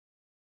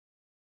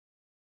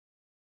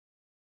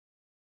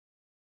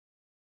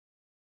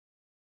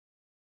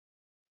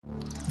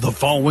The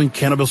following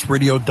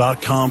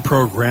CannabisRadio.com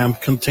program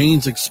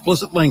contains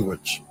explicit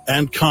language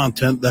and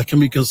content that can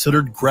be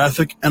considered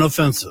graphic and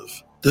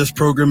offensive. This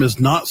program is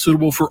not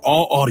suitable for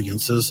all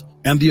audiences,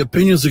 and the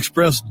opinions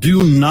expressed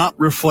do not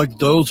reflect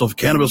those of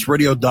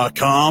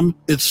CannabisRadio.com,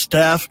 its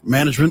staff,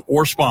 management,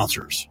 or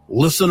sponsors.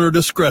 Listener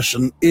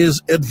discretion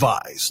is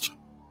advised.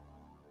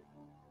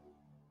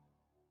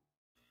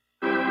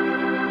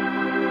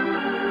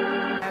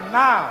 And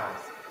now,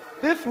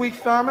 this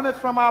week's sermon is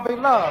from our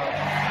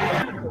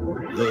beloved,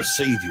 the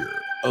savior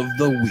of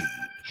the weed.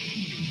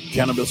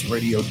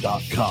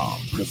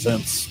 CannabisRadio.com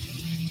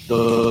presents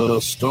the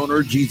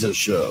Stoner Jesus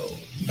Show.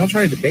 Don't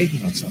try to debate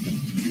me on something.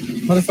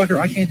 Motherfucker,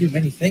 I can't do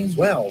many things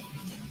well,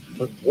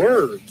 but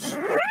words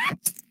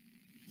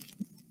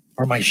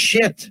are my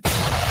shit.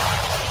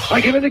 I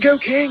give it to Go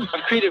King.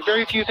 I've created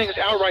very few things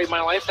outright in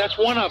my life. That's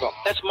one of them.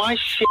 That's my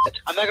shit.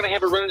 I'm not going to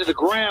have it run into the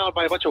ground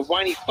by a bunch of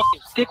whiny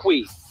fucking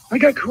dickweed. I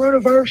got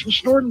coronavirus from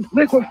snorting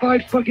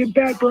liquefied fucking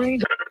bat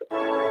brains.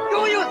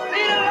 Do you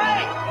see the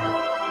light?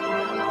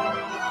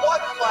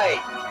 What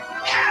light?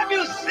 Have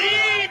you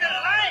seen the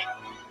light?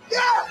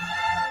 Yes!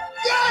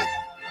 Yes!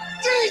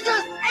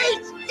 Jesus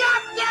H.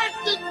 Goddamn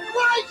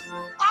Christ!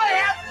 I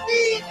have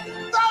seen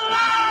the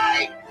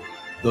light!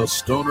 The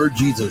Stoner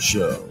Jesus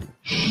Show.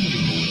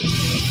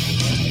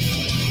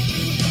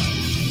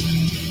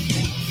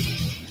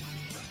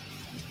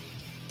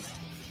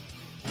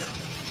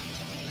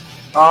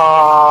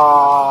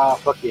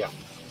 Fuck yeah.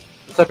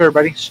 What's up,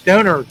 everybody?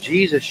 Stoner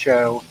Jesus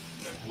Show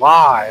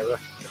live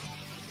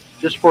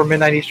just for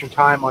midnight Eastern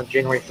Time on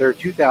January 3rd,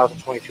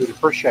 2022, the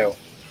first show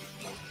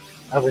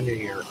of the new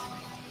year.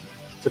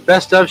 It's a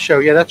best of show.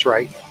 Yeah, that's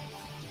right.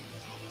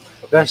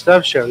 A best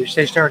of show. You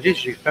say Stoner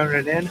Jesus, you phoning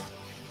it in?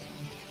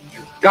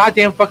 You're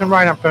goddamn fucking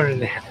right, I'm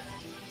phoning it in.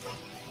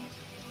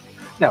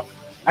 No,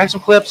 I have some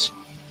clips.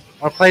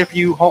 I want to play for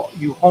you,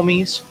 you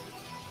homies.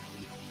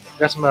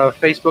 Got some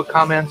Facebook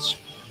comments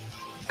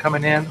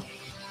coming in.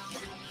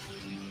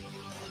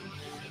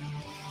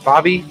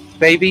 Bobby,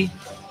 baby.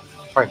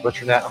 Probably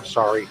butchered that. I'm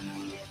sorry.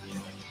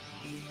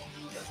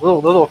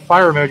 Little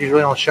fire emojis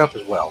really don't show up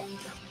as well.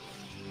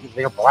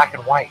 They're black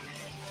and white.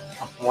 I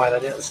don't know why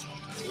that is.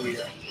 It's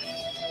weird.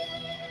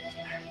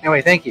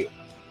 Anyway, thank you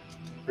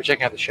for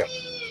checking out the show.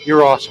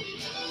 You're awesome.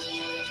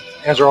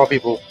 As are all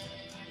people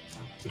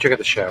who check out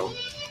the show.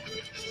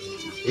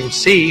 You can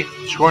see,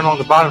 scrolling along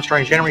the bottom,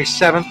 starting January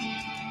 7th,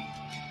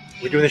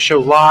 we're doing the show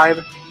live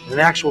at an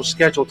actual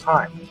scheduled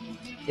time.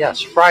 Yes,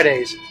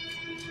 Fridays,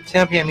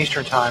 10 p.m.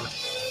 Eastern Time.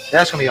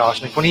 That's going to be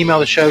awesome. If you want to email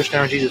the show,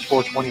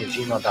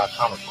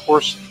 stonerjesus420@gmail.com, of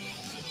course.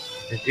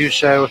 You can do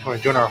so. If you want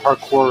to join our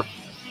hardcore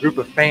group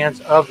of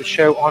fans of the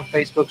show on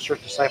Facebook,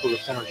 search Disciples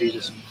of Stoner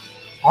Jesus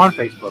on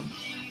Facebook.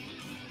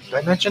 Did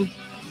I mention?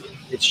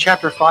 It's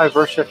chapter 5,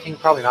 verse 15.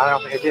 Probably not. I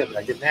don't think I did, but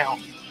I did now.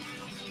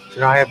 So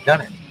now I have done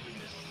it.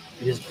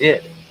 I just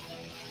did.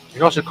 You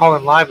can also call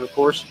in live, of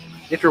course.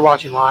 If you're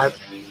watching live,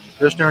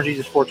 there's Stoner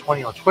Jesus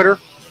 420 on Twitter.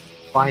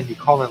 Find the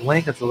call-in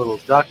link. It's a little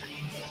duck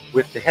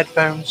with the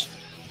headphones.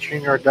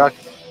 StreamYard duck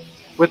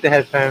with the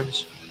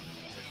headphones.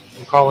 You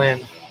can call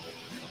in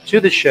to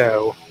the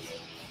show.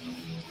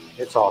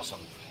 It's awesome.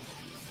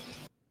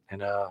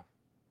 And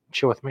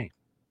chill with me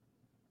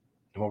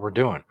and what we're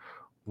doing.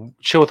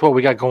 Chill with what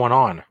we got going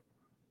on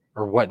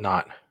or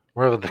whatnot.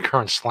 Whatever the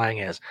current slang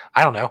is.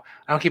 I don't know.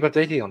 I don't keep up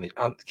to date on these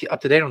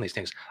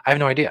things. I have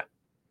no idea.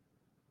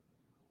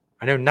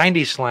 I know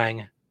 90s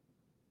slang.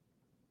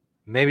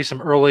 Maybe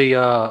some early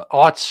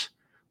aughts,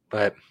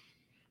 but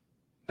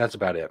that's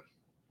about it.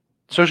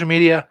 Social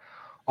media,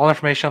 all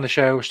information on the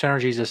show,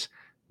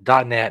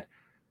 stonerjesus.net.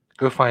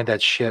 Go find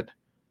that shit.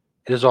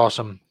 It is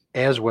awesome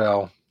as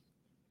well.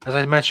 As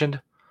I mentioned,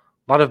 a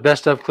lot of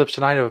best of clips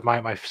tonight of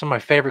some of my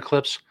favorite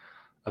clips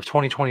of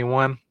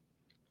 2021.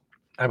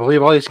 I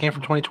believe all these came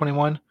from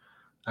 2021.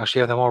 I actually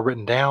have them all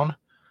written down.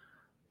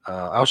 I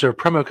also have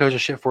promo codes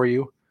and shit for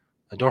you.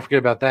 Don't forget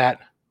about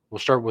that. We'll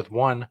start with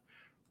one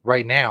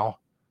right now.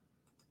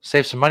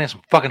 Save some money on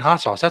some fucking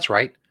hot sauce. That's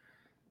right.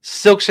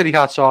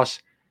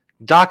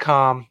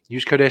 SilkCityHotSauce.com.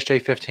 Use code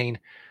SJ15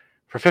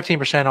 for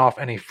 15% off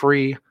and a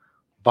free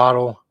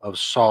bottle of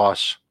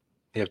sauce.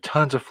 They have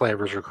tons of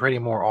flavors. We're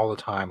creating more all the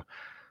time.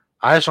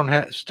 I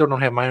just still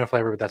don't have my own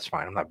flavor, but that's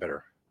fine. I'm not bitter.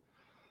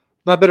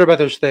 I'm not bitter about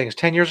those things.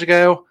 10 years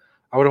ago,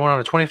 I would have went on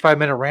a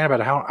 25-minute rant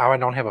about how I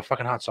don't have a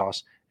fucking hot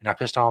sauce, and how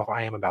pissed off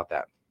I am about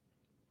that.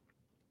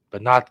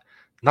 But not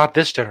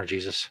this Stoner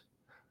Jesus.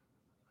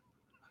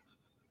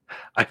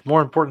 I have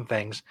more important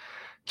things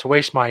to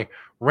waste my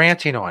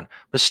ranting on.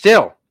 But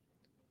still,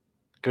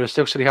 go to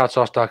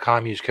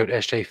SilkCityHotSauce.com. Use code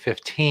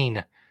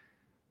SJ15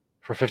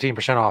 for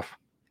 15% off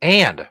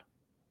and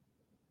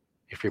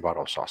a free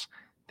bottle of sauce.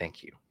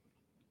 Thank you.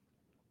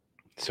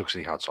 Silk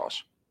City Hot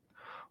Sauce.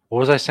 What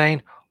was I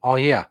saying? Oh,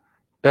 yeah.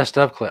 Best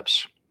of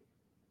clips.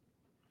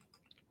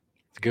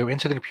 Go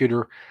into the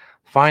computer,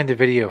 find the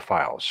video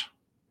files,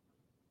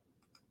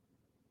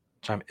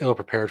 which I'm ill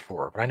prepared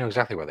for, but I know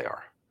exactly where they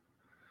are.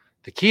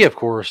 The key, of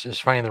course, is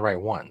finding the right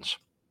ones.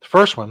 The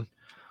first one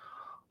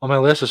on my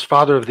list is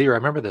Father of the Year. I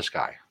remember this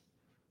guy.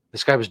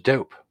 This guy was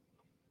dope.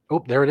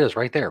 Oh, there it is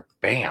right there.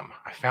 Bam.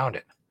 I found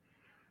it.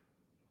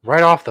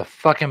 Right off the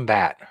fucking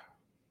bat.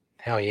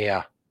 Hell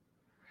yeah.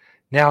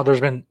 Now,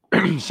 there's been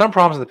some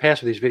problems in the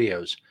past with these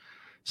videos.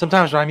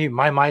 Sometimes when I mute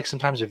my mic,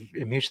 sometimes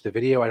it mutes the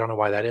video. I don't know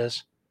why that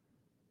is.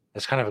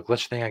 That's kind of a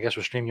glitch thing, I guess,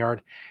 with StreamYard.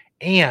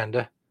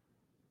 And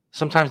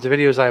sometimes the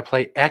videos I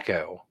play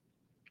echo.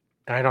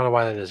 And I don't know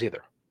why that is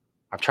either.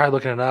 I've tried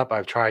looking it up.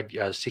 I've tried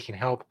seeking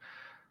help.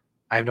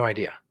 I have no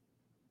idea.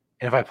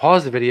 And if I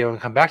pause the video and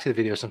come back to the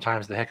video,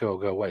 sometimes the echo will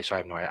go away. So I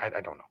have no idea.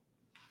 I don't know.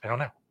 I don't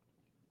know.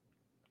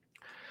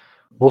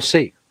 We'll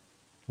see.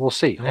 We'll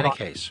see. In any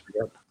case,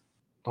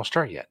 don't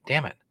start yet.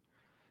 Damn it.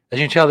 As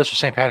you can tell, this was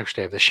St. Patrick's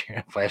Day of this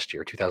year, last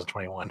year,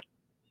 2021.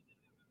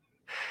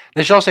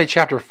 They should all say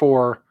Chapter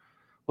 4.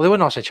 Well, they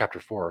wouldn't all say Chapter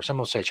 4. Some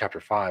will say Chapter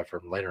 5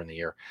 from later in the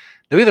year.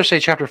 They'll either say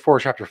Chapter 4 or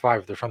Chapter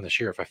 5 if they're from this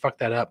year. If I fuck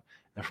that up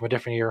and from a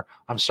different year,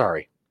 I'm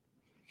sorry.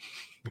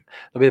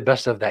 It'll be the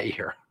best of that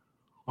year.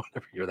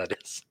 Whatever year that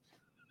is.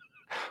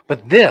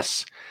 But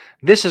this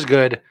is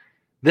good.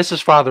 This is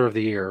Father of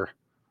the Year.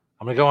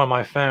 I'm going to go on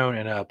my phone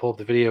and pull up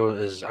the video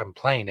as I'm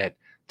playing it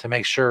to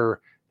make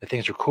sure that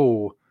things are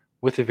cool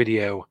with the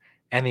video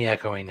and the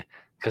echoing,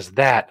 because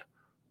that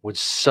would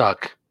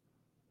suck.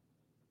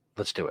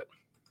 Let's do it.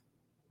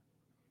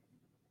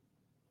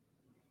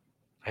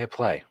 I hit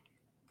play.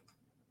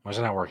 Why is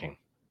it not working?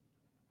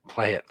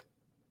 Play it.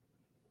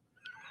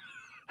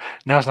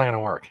 Now it's not going to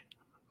work.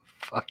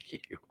 Fuck you,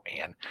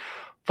 man.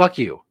 Fuck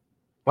you.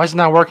 Why is it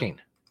not working?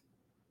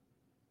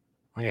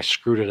 I think I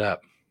screwed it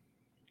up.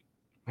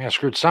 I think I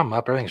screwed something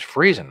up. Everything's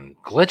freezing,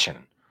 glitching,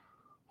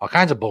 all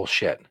kinds of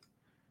bullshit.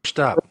 First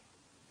up,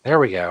 there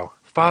we go.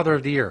 Father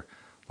of the Year.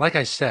 Like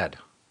I said,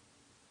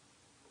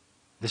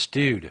 this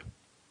dude.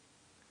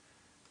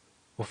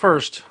 Well,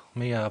 first,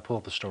 let me pull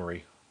up the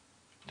story.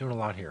 Doing a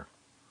lot here.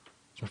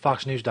 It's from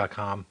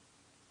FoxNews.com.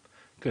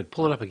 Good.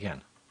 Pull it up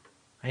again.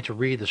 I need to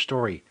read the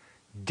story.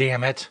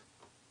 Damn it.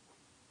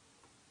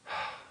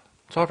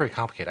 It's all very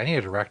complicated. I need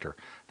a director.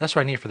 That's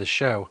what I need for the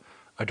show.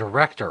 A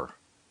director.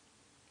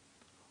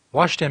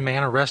 Washington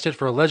man arrested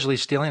for allegedly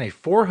stealing a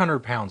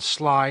 400-pound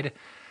slide,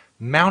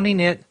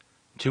 mounting it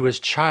to his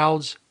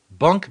child's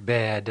bunk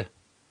bed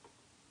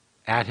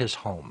at his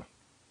home.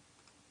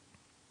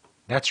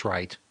 That's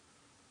right.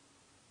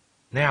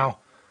 Now,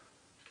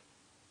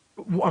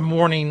 I'm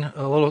warning,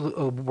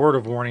 a word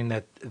of warning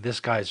that this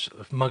guy's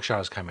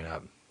mugshot is coming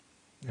up.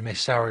 It may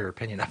sour your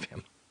opinion of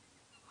him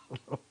a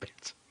little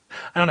bit.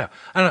 I don't know.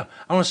 I don't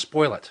want to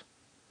spoil it.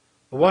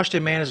 A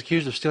Washington man is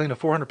accused of stealing a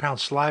 400-pound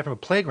slide from a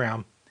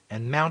playground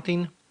and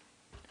mounting.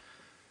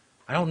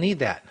 I don't need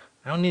that.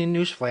 I don't need a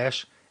news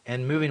flash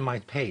and moving my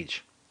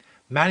page.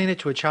 Mounting it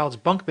to a child's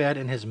bunk bed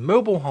in his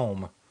mobile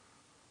home,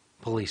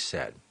 police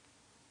said.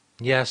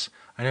 Yes,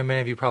 I know many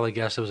of you probably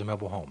guessed it was a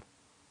mobile home.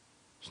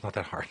 It's not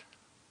that hard.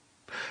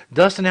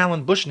 Dustin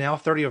Allen Bushnell,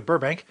 30 of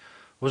Burbank,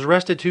 was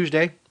arrested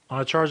Tuesday on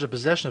a charge of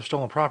possession of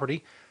stolen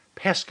property,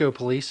 Pasco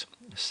police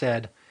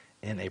said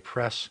in a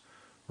press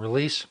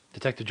release.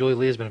 Detective Julie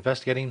Lee had been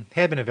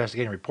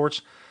investigating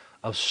reports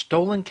of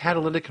stolen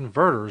catalytic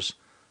converters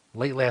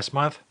late last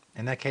month,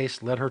 and that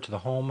case led her to the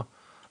home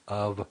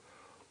of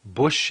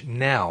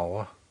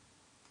Bushnell.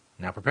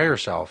 Now prepare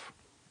yourself.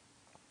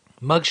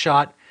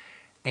 Mugshot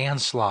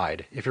and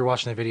slide. If you're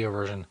watching the video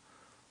version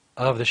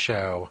of the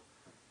show,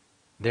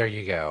 there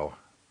you go.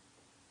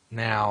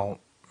 Now,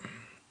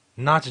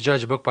 not to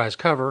judge a book by its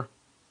cover,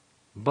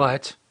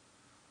 but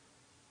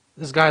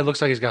this guy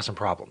looks like he's got some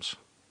problems.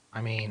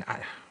 I mean, I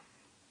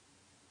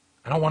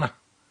don't want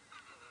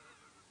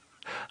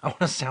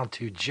to sound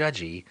too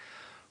judgy,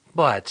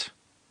 but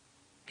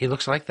he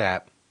looks like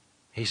that.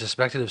 He's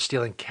suspected of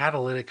stealing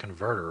catalytic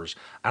converters.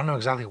 I don't know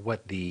exactly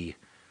what the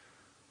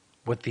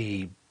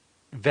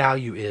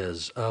value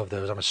is of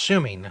those. I'm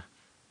assuming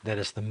that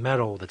it's the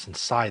metal that's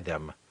inside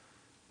them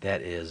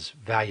that is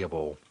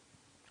valuable.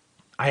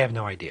 I have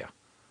no idea.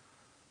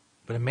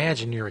 But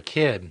imagine you're a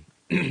kid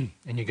and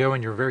you go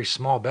in your very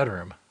small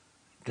bedroom.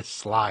 This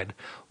slide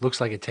looks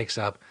like it takes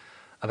up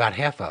about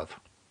half of.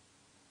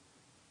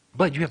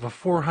 But you have a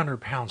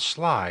 400-pound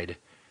slide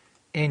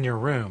in your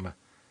room.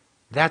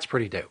 That's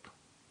pretty dope.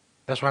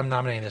 That's why I'm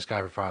nominating this guy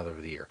for Father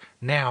of the Year.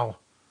 Now,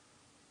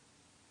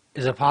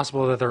 is it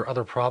possible that there are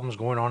other problems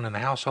going on in the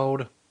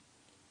household?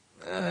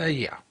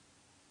 Yeah.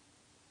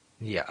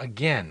 Yeah,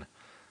 again,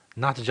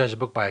 not to judge a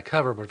book by a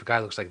cover, but if a guy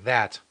looks like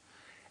that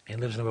and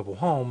lives in a mobile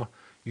home,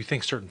 you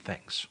think certain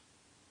things.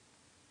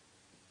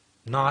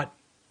 Not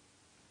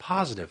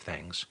positive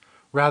things,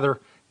 rather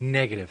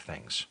negative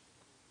things,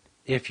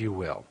 if you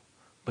will.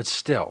 But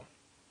still,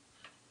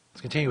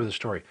 let's continue with the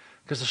story,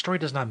 because the story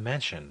does not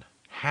mention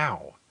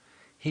how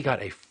he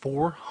got a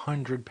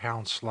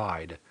 400-pound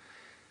slide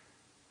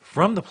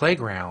from the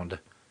playground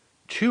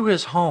to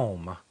his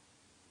home.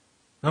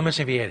 No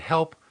mention if he had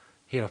help.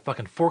 He had a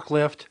fucking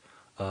forklift,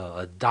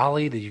 a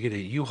dolly that you get at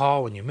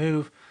U-Haul when you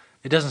move.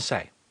 It doesn't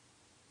say.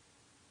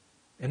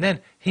 And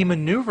then he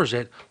maneuvers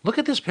it. Look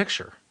at this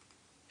picture.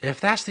 If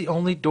that's the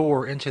only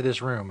door into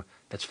this room,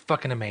 that's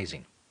fucking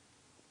amazing.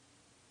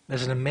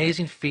 That's an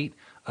amazing feat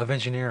of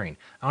engineering.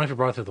 I don't know if he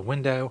brought it through the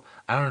window.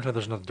 I don't know if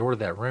there's another door to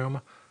that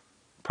room.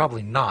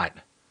 Probably not.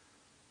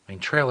 I mean,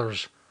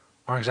 trailers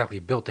aren't exactly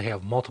built to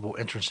have multiple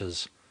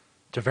entrances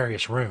to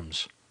various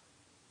rooms.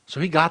 So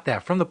he got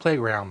that from the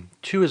playground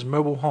to his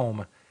mobile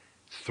home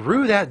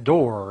through that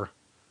door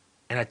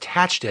and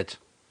attached it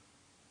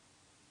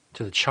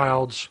to the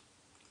child's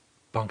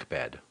bunk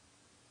bed.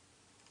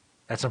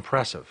 That's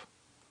impressive.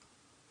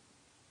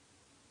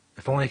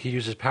 If only he could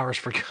use his powers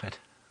for good.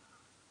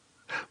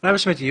 But I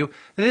would submit to you,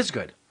 it is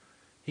good.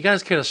 He got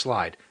his kid a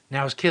slide.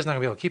 Now his kid's not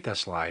going to be able to keep that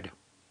slide.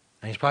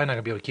 And he's probably not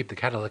going to be able to keep the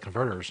catalytic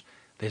converters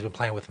that he's been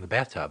playing with in the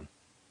bathtub.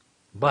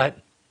 But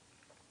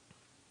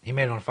he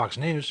made it on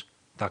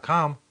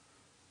FoxNews.com,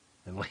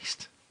 at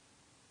least.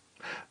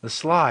 The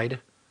slide,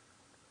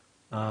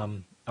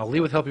 Ali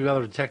with help of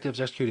other detectives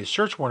executed a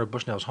search warrant of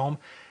Bushnell's home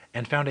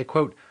and found a,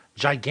 quote,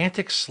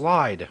 gigantic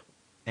slide,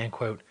 end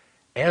quote,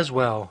 as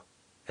well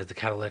as the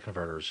catalytic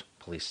converters,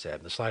 police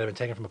said. The slide had been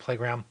taken from a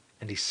playground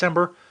in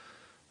December.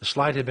 The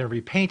slide had been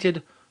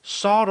repainted,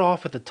 sawed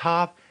off at the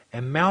top,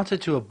 and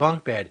mounted to a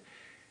bunk bed.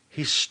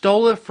 He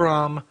stole it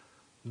from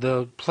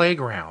the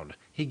playground.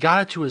 He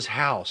got it to his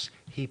house.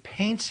 He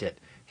paints it.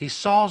 He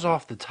saws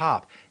off the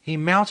top. He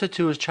mounts it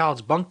to his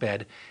child's bunk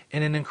bed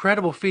in an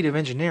incredible feat of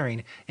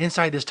engineering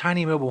inside this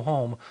tiny mobile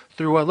home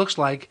through what looks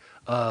like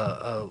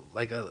I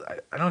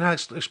don't know how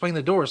to explain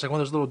the doors. Like one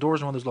of those little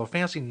doors in one of those little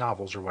fancy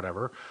novels or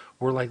whatever,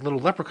 where like little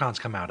leprechauns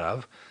come out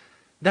of.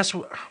 That's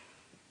what.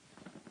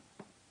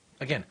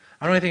 Again,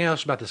 I don't know anything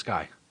else about this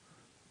guy,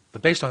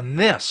 but based on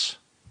this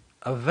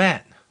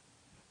event,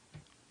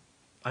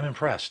 I'm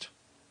impressed.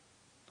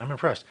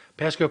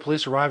 Pasco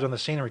police arrived on the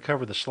scene and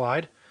recovered the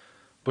slide.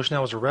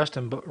 Bushnell was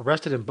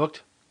arrested and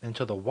booked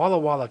into the Walla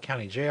Walla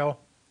County Jail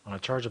on a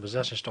charge of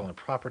possessing stolen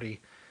property.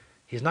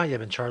 He has not yet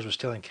been charged with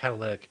stealing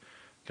catalytic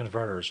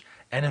converters.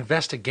 An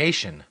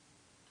investigation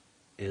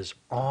is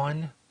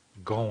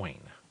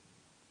ongoing.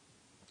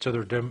 So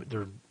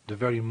they're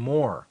devoting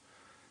more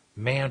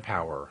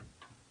manpower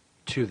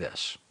to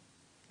this.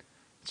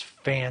 It's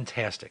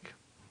fantastic.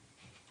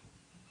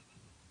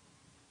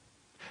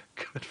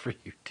 Good for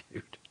you,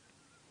 dude.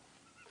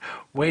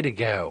 Way to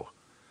go.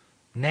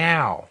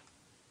 Now,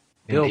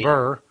 Bill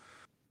Burr.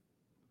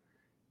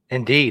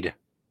 Indeed.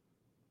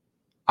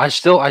 I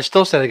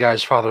still say the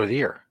guy's Father of the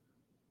Year.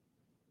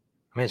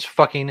 I mean, it's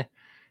fucking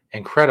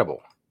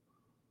incredible.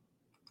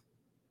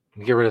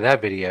 Get rid of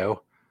that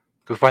video.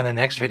 Go find the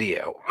next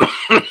video.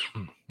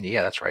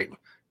 Yeah, that's right.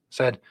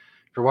 Said,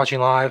 if you're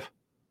watching live,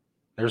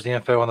 there's the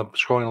info on the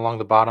scrolling along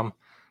the bottom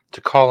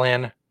to call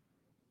in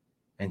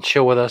and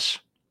chill with us.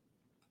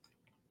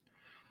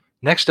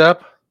 Next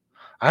up,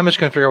 I'm just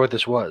going to figure out what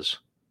this was.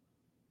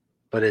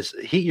 But it's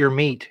Heat Your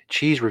Meat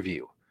Cheese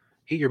Review.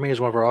 Heat Your Meat is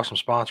one of our awesome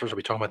sponsors. I'll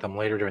be talking about them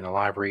later during the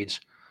live reads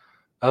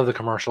of the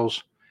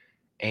commercials.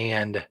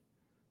 And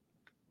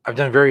I've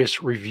done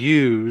various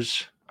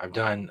reviews. I've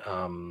done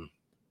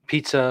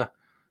pizza,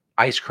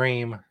 ice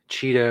cream,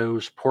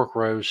 Cheetos, pork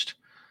roast.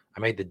 I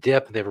made the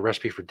dip. They have a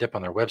recipe for dip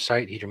on their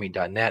website,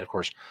 heatyourmeat.net. Of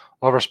course,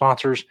 all of our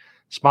sponsors,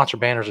 sponsor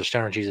banners at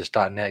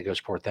stonerjesus.net. Go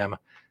support them.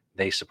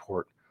 They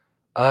support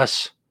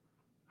us.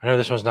 I know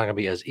this one's not going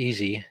to be as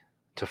easy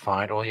to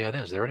find. Oh, yeah, it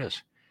is. There it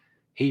is.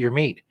 Heat Your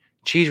Meat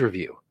Cheese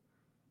Review.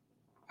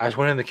 I just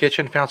went in the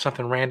kitchen, found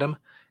something random,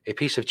 a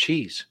piece of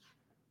cheese,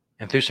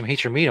 and threw some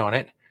Heat Your Meat on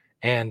it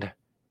and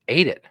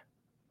ate it.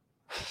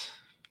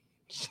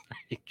 There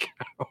you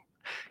go.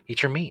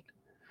 Heat Your Meat.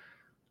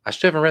 I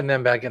still haven't written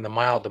them about getting the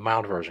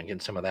mild version, getting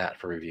some of that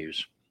for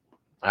reviews.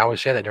 I always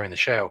say that during the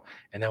show,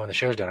 and then when the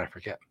show's done, I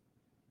forget.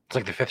 It's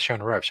like the 5th show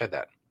in a row I've said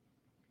that.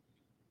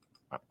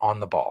 I'm on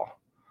the ball.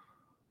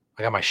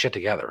 I got my shit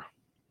together.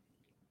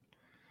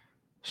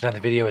 So now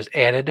the video is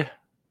added,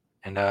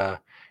 and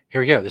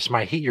here we go. This is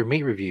my Heat Your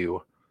Meat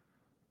review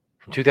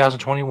from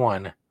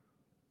 2021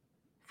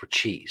 for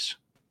cheese.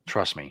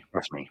 Trust me.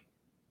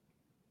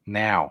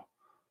 Now,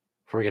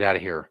 before we get out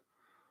of here,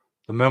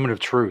 the moment of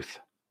truth.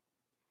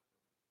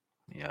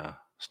 Yeah,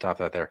 stop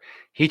that there.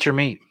 Heat Your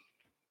Meat.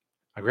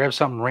 I grabbed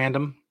something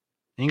random.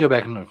 You can go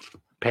back in the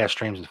past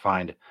streams and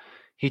find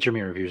Heat Your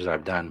Meat reviews that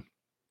I've done,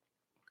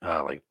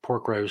 like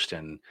pork roast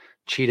and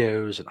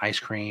Cheetos and ice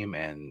cream,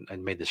 and I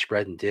made the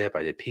spread and dip.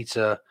 I did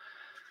pizza.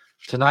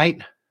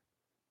 Tonight,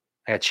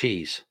 I got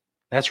cheese.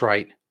 That's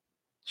right.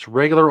 It's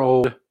regular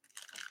old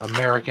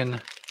American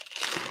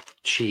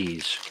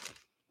cheese.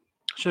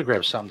 Should have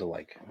grabbed something to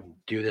like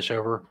do this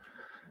over.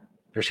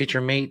 There's Heat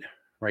Your Meat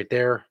right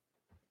there.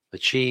 The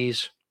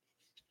cheese.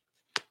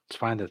 Let's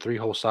find the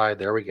 3-hole side.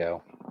 There we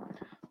go.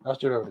 Let's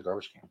do it over the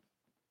garbage can.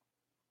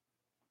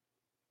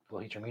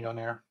 We'll Heat Your Meat on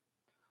there.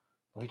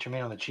 We'll Heat Your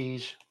Meat on the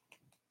cheese.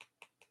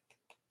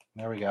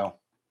 There we go.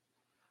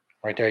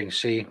 Right there you can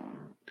see.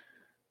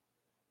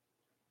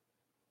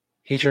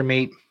 Heat Your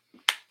Meat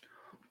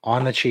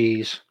on the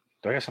cheese.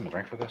 Do I got something to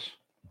drink for this?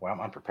 Well,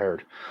 I'm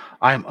unprepared.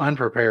 I'm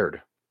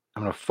unprepared.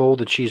 I'm going to fold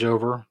the cheese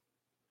over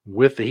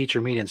with the Heat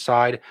Your Meat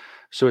inside.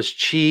 So it's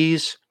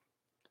cheese.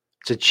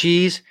 It's a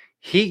cheese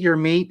Heat Your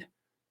Meat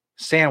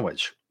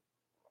sandwich.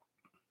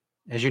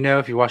 As you know,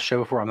 if you watched the show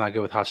before, I'm not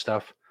good with hot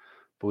stuff.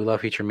 but we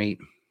love Heat Your Meat,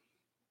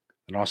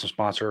 an awesome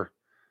sponsor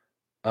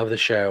of the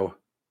show.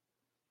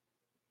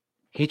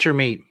 Heat Your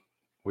Meat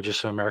with just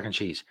some American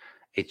cheese.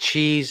 A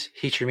cheese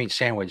Heat Your Meat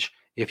sandwich,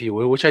 if you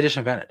will, which I just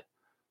invented.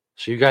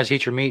 So you guys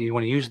heat your meat, you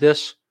want to use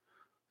this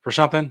for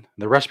something,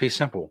 the recipe is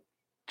simple.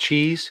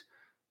 Cheese,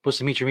 put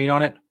some Heat Your Meat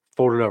on it,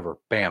 fold it over.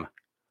 Bam.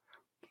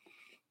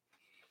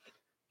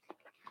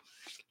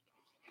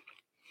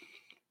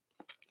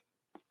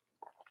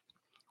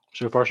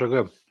 So far, so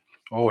good.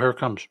 Oh, here it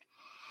comes.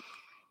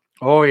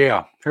 Oh,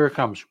 yeah. Here it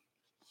comes.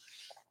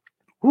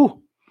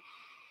 Whew.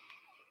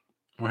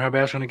 I wonder how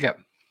bad it's going to get.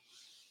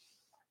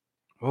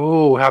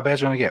 Oh, how bad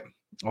it's going to get.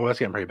 Oh, that's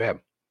getting pretty bad.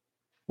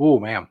 Oh,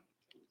 man.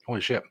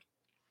 Holy shit.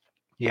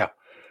 Yeah.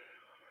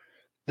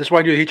 This is why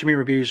I do the Heat Your Meat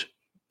reviews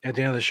at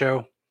the end of the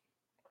show.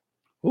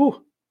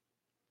 Ooh.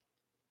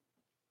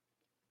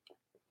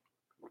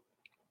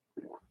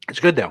 It's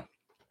good, though.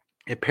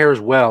 It pairs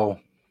well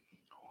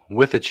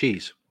with the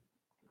cheese.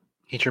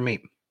 Heat your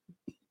meat.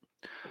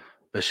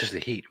 But it's just the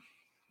heat.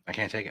 I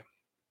can't take it.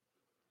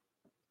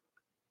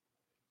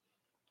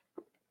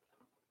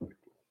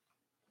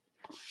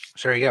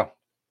 So there you go.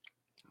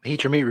 The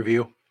Heat Your Meat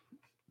review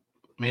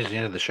means the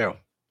end of the show.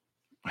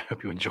 I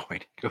hope you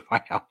enjoyed. Go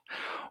find out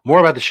more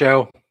about the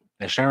show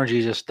at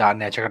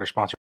stonerjesus.net. Check out our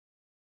sponsor.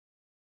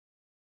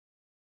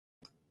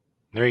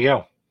 There you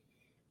go.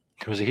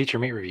 It was a Heat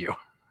Your Meat review.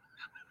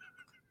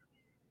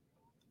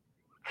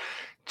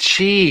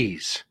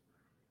 Jeez.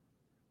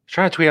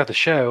 Trying to tweet out the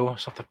show.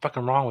 Something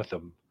fucking wrong with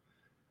the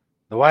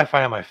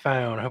Wi-Fi on my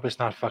phone. I hope it's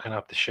not fucking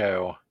up the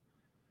show.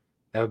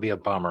 That would be a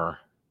bummer.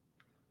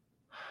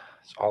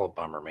 It's all a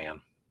bummer, man.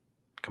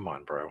 Come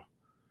on, bro.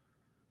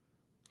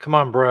 Come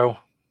on, bro.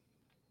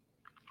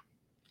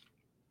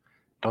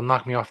 Don't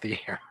knock me off the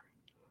air.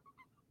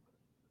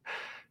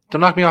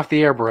 Don't knock me off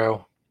the air,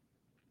 bro.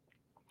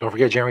 Don't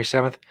forget, January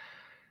 7th.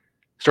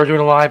 Start doing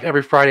a live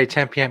every Friday,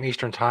 10 p.m.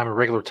 Eastern Time, a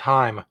regular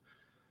time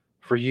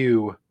for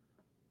you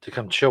to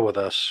come chill with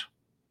us.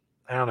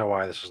 I don't know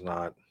why this is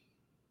not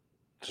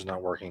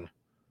working.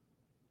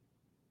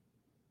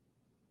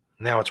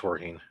 Now it's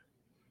working.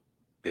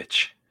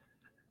 Bitch.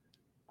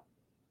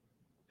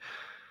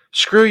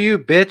 Screw you,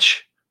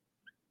 bitch.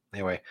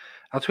 Anyway,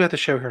 I'll tweet out the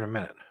show here in a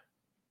minute.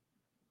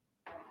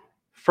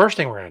 First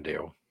thing we're going to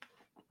do,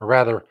 or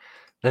rather,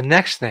 the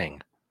next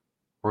thing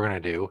we're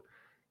going to do,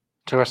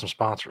 talk about some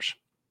sponsors.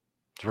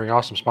 Some very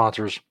awesome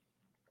sponsors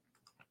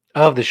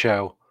of the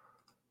show.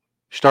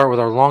 Start with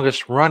our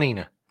longest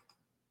running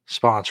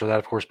sponsor, that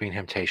of course being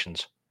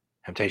Hemptations,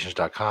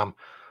 hemptations.com.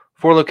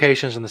 4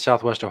 locations in the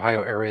Southwest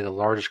Ohio area, the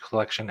largest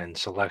collection and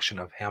selection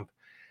of hemp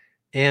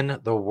in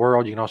the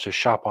world. You can also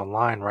shop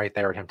online right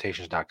there at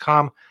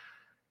hemptations.com.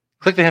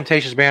 Click the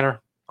Hemptations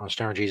banner on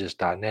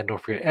stonerjesus.net. Don't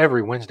forget,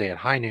 every Wednesday at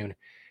high noon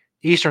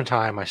Eastern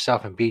Time,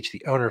 myself and Beach,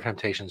 the owner of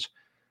Hemptations,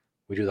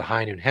 we do the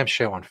High Noon Hemp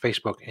Show on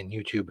Facebook and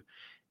YouTube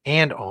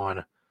and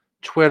on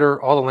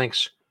Twitter. All the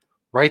links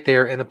right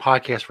there in the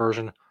podcast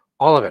version.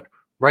 All of it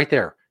right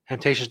there.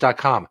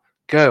 Hemptations.com.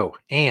 Go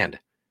and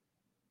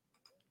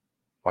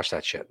watch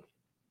that shit.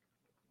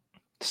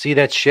 See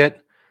that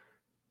shit.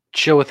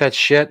 Chill with that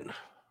shit.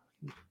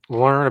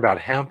 Learn about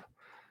hemp.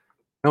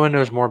 No one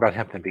knows more about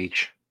hemp than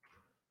Beach.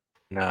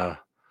 No,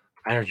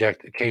 I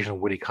interject occasional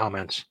witty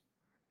comments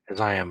as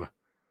I am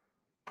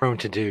prone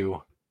to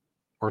do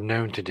or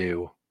known to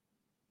do.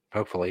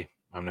 Hopefully,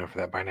 I'm known for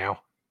that by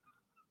now.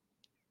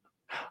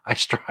 I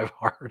strive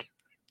hard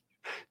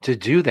to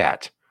do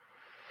that.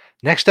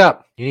 Next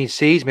up, you need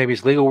seeds. Maybe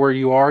it's legal where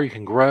you are. You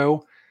can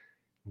grow.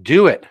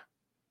 Do it.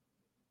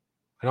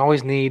 You can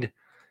always need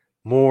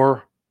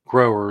more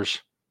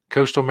growers.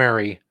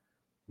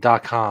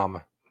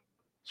 CoastalMary.com.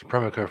 It's a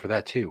promo code for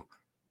that too.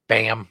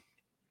 Bam.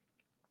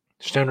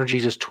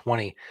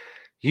 StonerJesus20.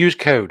 Use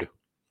code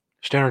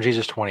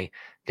StonerJesus20.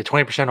 Get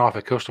 20% off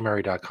at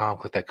CoastalMary.com.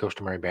 Click that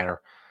Coastal Mary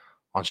banner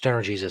on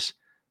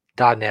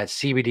StonerJesus.net.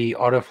 CBD,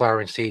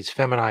 auto-flowering seeds,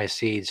 feminized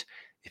seeds.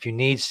 If you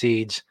need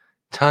seeds,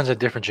 tons of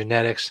different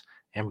genetics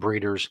and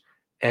breeders,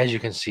 as you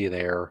can see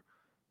there.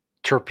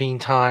 Terpene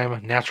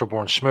Time, Natural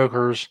Born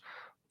Smokers,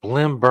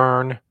 Blim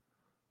Burn.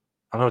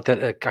 I don't know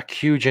what that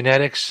Q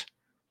Genetics.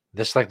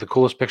 That's like the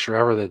coolest picture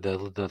ever.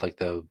 The like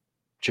the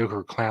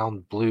Joker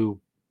clown blue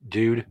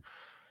dude.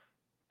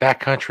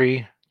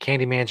 Backcountry,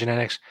 Candyman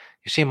Genetics.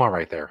 You see them all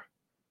right there.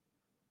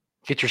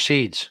 Get your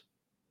seeds.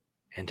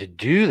 And to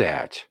do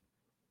that,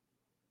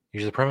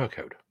 use the promo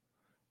code.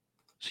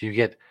 So you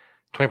get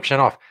 20%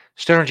 off.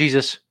 Stoner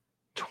Jesus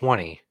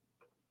 20.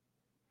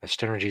 That's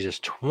Stoner Jesus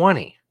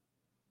 20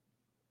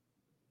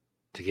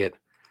 to get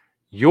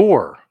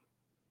your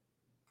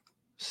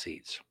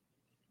seeds.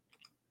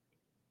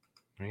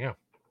 There you go.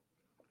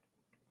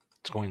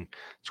 It's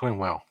going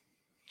well.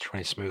 It's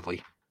running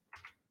smoothly.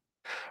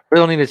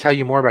 Really don't need to tell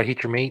you more about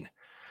Heat Your Meat.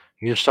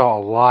 You just saw a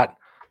lot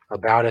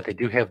about it. They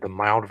do have the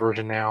mild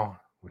version now,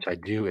 which I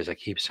do, as I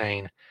keep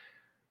saying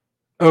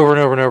over and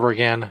over and over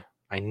again.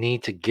 I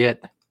need to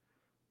get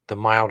the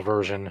mild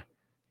version.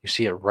 You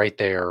see it right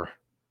there,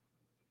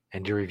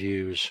 and do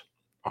reviews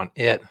on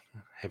it.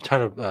 have a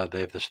ton of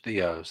they have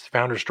the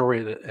founder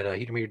story at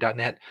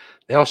heatyourmeat.net.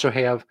 They also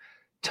have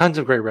tons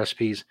of great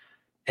recipes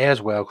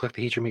as well. Click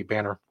the Heat Your Meat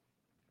banner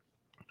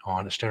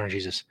on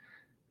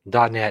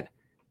stonerjesus.net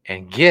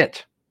and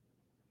get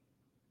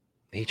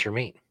the Heat Your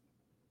Meat.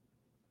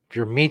 If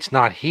your meat's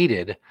not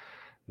heated,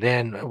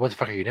 then what the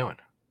fuck are you doing?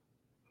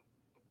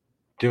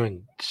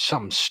 Doing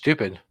something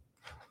stupid.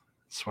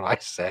 That's what I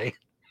say.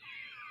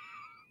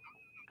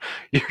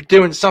 You're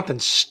doing something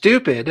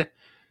stupid.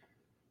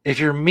 If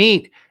your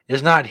meat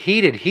is not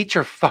heated, heat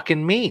your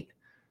fucking meat.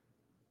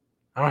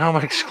 I don't know how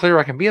much clearer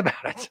I can be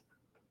about it.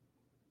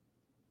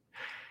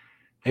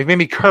 You've made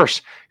me curse.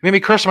 You made me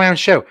curse my own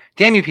show.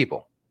 Damn you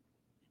people.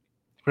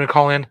 I'm going to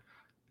call in.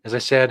 As I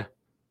said,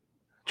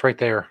 it's right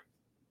there.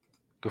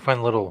 Go find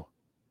the little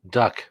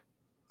duck.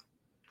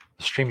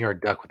 The StreamYard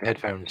duck with the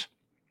headphones.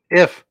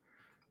 If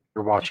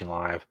you're watching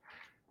live.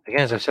 Again,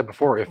 as I've said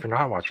before, if you're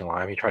not watching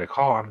live, you try to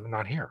call, I'm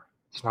not here.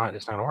 It's not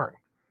working.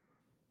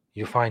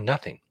 You'll find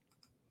nothing.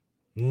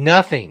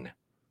 Nothing.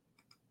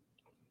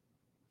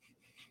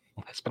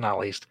 Last but not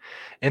least,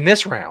 in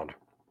this round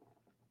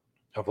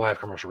of live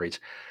commercial reads,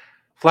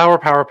 Flower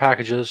Power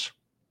Packages.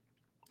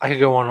 I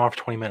could go on and on for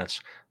 20 minutes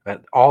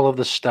about all of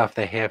the stuff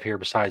they have here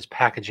besides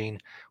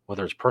packaging,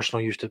 whether it's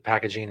personal use to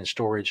packaging and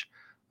storage,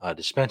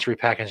 dispensary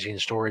packaging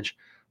and storage,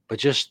 but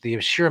just the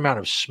sheer amount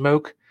of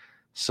smoke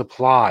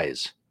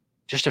supplies.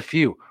 Just a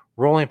few.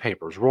 Rolling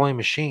papers, rolling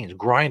machines,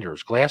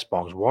 grinders, glass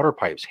bongs, water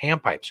pipes,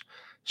 hand pipes,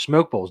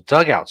 smoke bowls,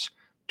 dugouts,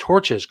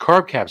 torches,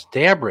 carb caps,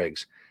 dab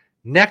rigs,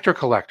 nectar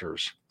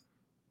collectors,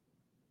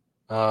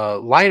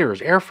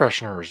 lighters, air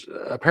fresheners,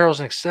 apparel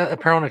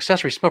and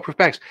accessories, smoke-proof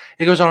bags.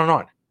 It goes on and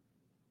on.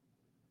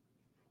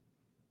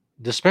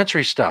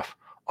 Dispensary stuff,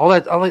 all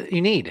that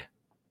you need.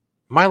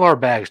 Mylar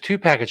bags,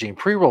 tube packaging,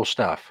 pre-roll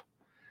stuff.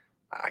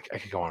 I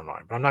could go on and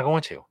on, but I'm not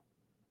going to.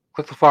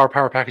 Click the Flower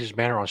Power Packages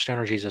banner on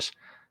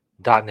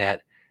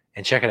stonerjesus.net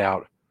and check it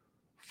out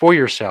for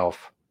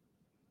yourself,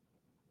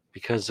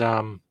 because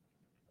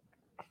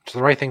it's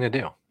the right thing to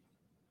do.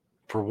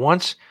 For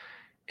once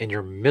in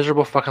your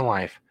miserable fucking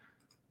life,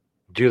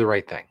 do the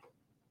right thing.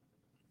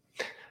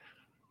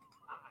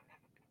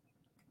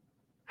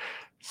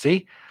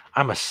 See,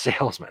 I'm a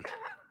salesman.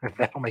 If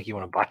that'll make you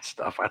want to buy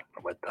stuff, I don't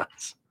know what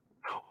does.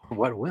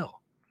 What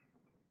will?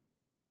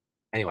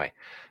 Anyway,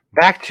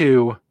 back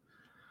to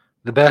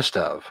the best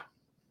of.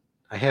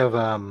 I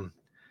have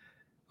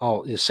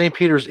St.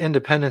 Peter's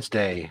Independence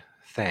Day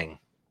thing.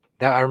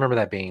 That I remember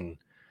that being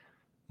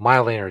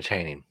mildly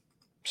entertaining.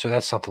 So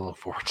that's something to look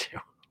forward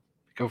to.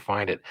 Go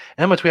find it.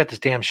 And I'm going to tweet out this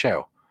damn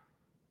show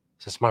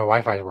since my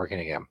Wi-Fi is working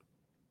again.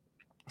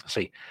 Let's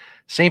see.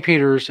 St.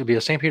 Peter's, it'll be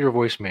a St. Peter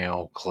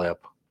voicemail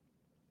clip.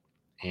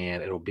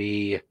 And it'll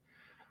be,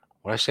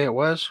 what did I say it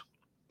was?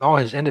 Oh,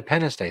 his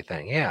Independence Day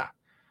thing. Yeah.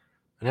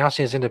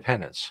 Announcing his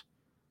independence.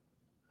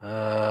 Is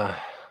that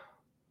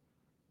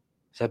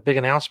a big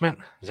announcement?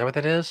 Is that what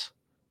that is?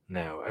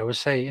 No, I would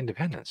say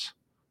independence.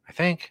 I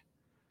think.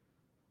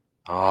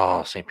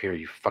 Oh, St. Peter,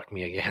 you fucked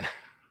me again.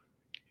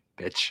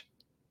 Bitch.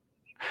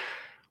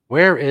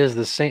 Where is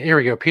the St. Here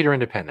we go. Peter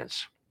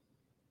Independence.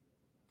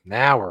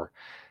 Now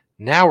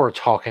we're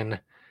talking.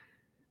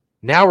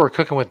 Now we're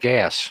cooking with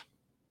gas,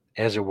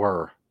 as it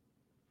were.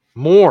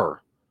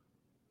 More.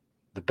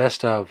 The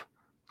best of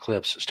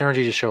clips. Stoner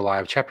Jesus Show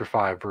Live, Chapter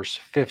 5, Verse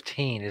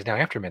 15 is now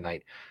after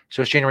midnight.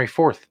 So it's January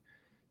 4th,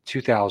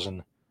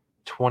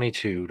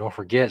 2022. Don't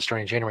forget,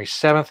 starting January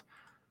 7th,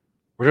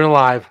 we're doing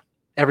live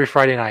every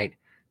Friday night,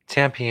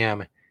 10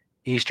 p.m.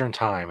 Eastern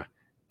Time.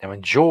 Now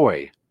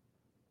enjoy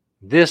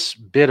this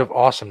bit of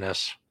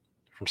awesomeness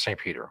from St.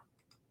 Peter.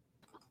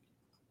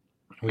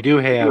 We do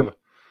have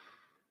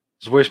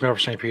his voicemail for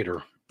St.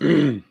 Peter.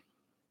 I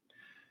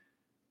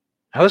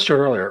listened to it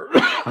earlier.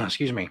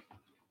 Excuse me.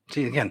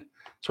 See, again,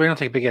 so we don't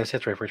take big ass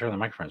hits right before we turn the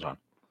microphones on.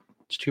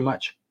 It's too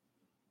much.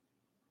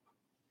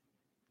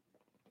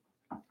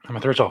 My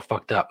throat's all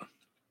fucked up.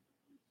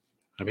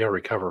 I'll be able to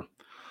recover.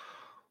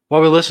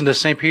 While we listen to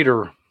St.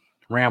 Peter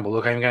ramble,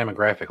 look, I even got him a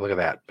graphic. Look at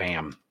that.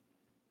 Bam.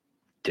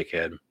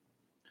 Dickhead.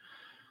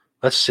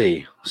 Let's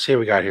see. Let's see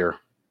what we got here.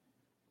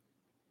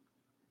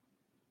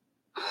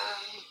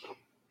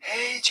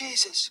 Hey,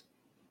 Jesus.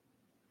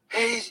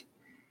 Hey,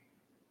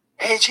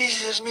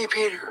 Jesus, it's me,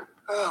 Peter.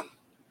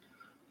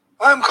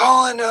 I'm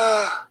calling,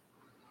 well,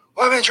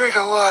 I've been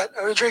drinking a lot.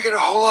 I've been drinking a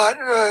whole lot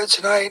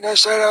tonight, and I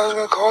decided I was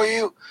going to call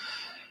you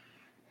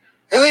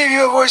and leave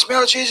you a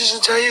voicemail, Jesus,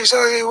 and tell you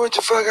exactly what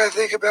the fuck I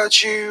think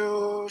about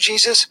you,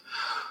 Jesus.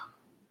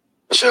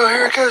 So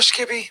here it goes,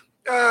 Skippy.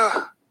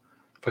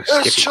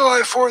 It's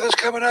July 4th is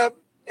coming up,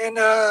 and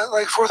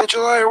like 4th of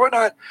July or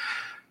whatnot.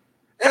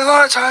 And a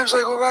lot of times,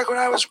 like back when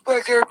I was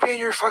back there being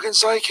your fucking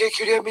sidekick,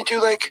 you'd have me do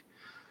like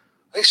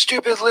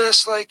stupid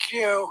lists, like,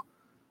 you know,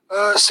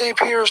 St.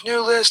 Peter's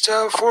new list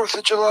of 4th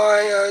of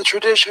July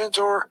traditions,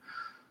 or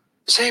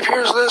St.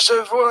 Peter's list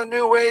of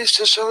new ways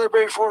to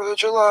celebrate 4th of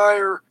July,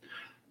 or...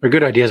 They're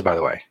good ideas, by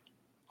the way.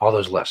 All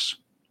those lists.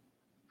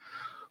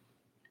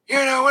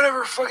 You know,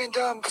 whatever fucking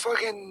dumb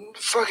fucking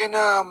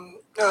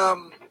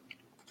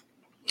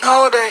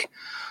holiday.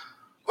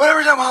 But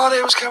every time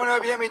holiday was coming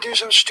up, you had me do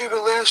some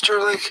stupid list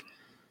or like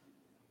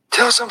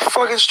tell some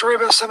fucking story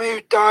about somebody who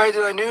died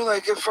that I knew,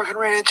 like I fucking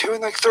ran into in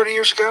like 30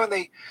 years ago, and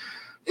they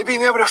beat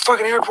me up at a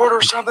fucking airport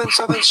or something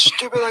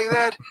stupid like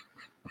that.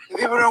 The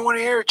people don't want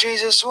to hear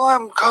Jesus. Well,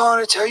 I'm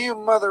calling to tell you,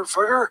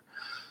 motherfucker.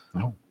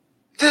 No.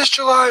 This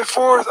July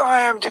 4th, I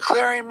am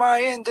declaring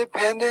my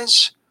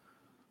independence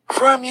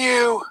from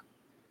you,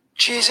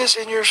 Jesus,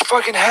 and your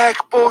fucking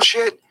hack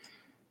bullshit,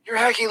 your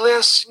hacky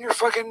lists, and your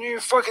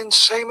fucking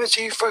segments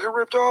you fucking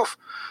ripped off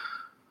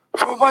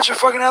from a bunch of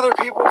fucking other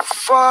people.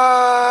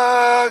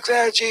 Fuck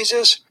that,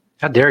 Jesus.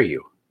 How dare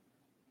you?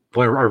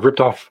 Boy, I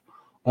ripped off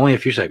only a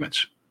few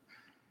segments.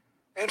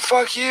 And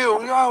fuck you.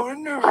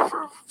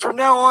 From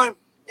now on,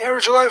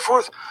 every July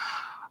 4th,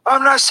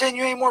 I'm not sending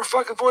you any more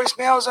fucking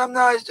voicemails. I'm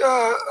not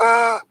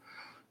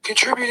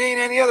contributing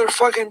any other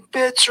fucking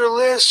bits or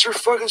lists or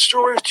fucking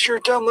stories to your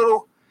dumb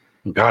little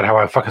God, how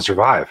I fucking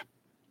survive.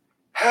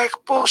 hack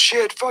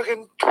bullshit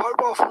fucking twat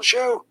waffle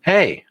show.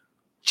 Hey.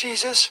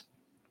 Jesus.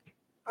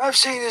 I've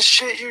seen this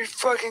shit you're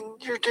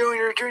doing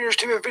your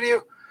stupid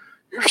video.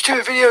 Your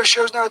stupid video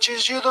shows now,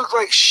 Jesus. You look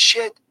like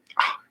shit.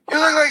 You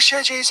look like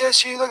shit,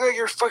 Jesus. You look like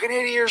you're fucking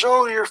 80 years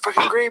old. You're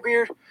fucking gray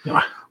beard.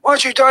 Why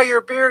don't you dye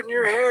your beard and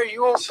your hair,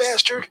 you old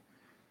bastard?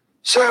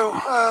 So,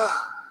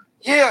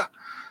 yeah.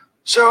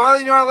 So,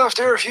 I left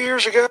there a few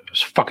years ago. It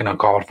was fucking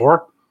uncalled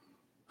for.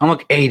 I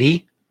look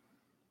 80.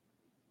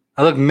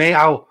 I look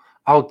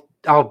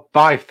I'll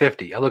buy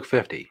 50. I look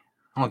 50.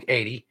 I look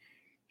 80. You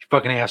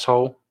fucking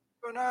asshole.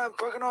 And I'm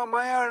fucking on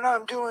my own and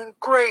I'm doing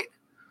great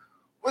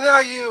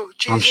without you,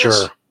 Jesus. I'm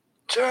sure.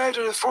 So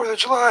after the 4th of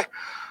July,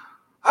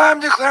 I'm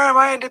declaring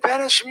my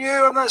independence from you.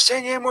 I'm not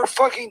sending you any more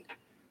fucking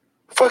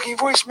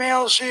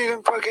voicemails so you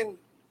can fucking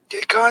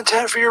get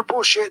content for your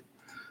bullshit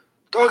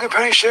Dog and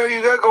Penny show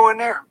you got going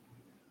there.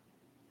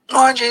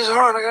 Hold on, Jesus.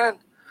 Hold on.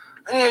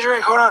 I need a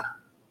drink. Hold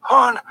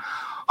on.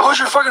 Hold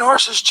your fucking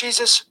horses,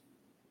 Jesus.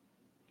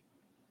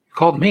 You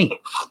called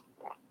me.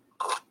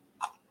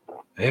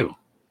 Ew.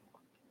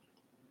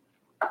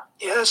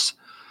 Yes.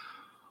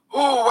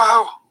 Oh,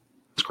 wow.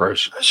 That's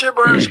gross. That shit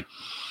burns.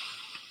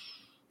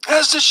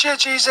 That's the shit,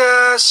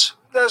 Jesus.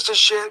 That's the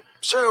shit.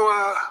 So,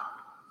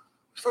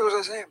 what was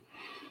I saying?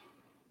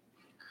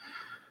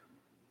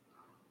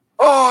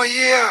 Oh,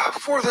 yeah.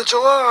 4th of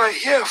July.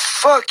 Yeah,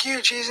 fuck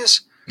you,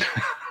 Jesus.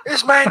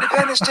 It's my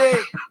Independence Day.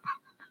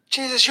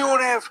 Jesus, you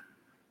won't have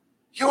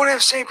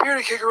St. Peter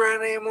to kick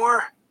around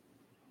anymore.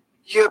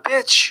 You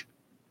bitch.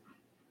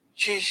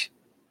 Jeez.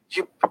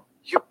 You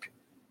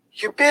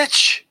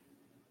bitch.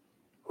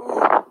 Ooh,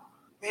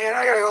 man,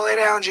 I gotta go lay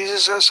down,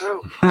 Jesus.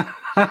 So. I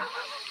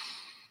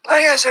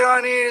think I said all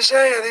I needed to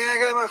say. I think I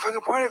got my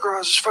fucking point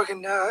across. It's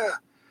fucking all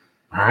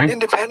right.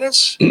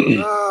 independence.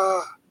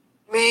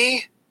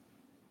 Me.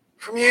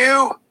 From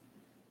you.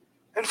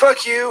 And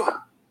fuck you.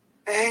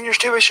 And your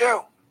stupid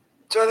show.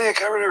 So I think I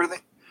covered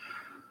everything.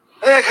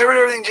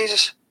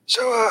 Jesus.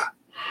 So,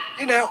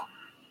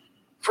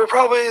 for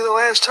probably the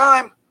last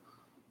time,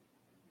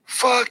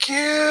 fuck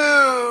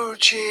you,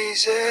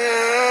 Jesus.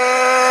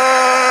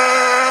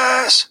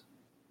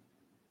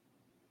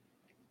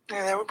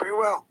 Yeah, that went pretty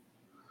well.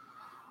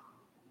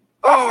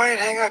 Oh, I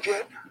didn't hang up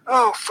yet.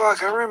 Oh,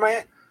 fuck. I ruined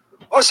my...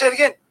 I'll say it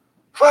again.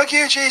 Fuck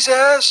you,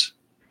 Jesus.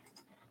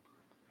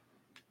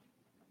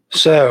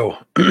 So,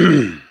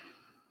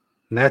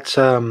 that's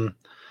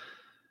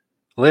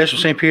letters from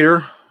St.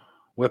 Peter.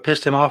 What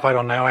pissed him off, I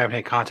don't know. I haven't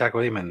had contact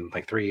with him in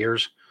like 3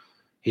 years.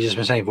 He's just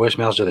been sending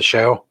voicemails to the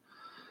show.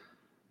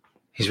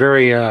 He's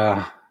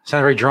sounded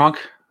very drunk.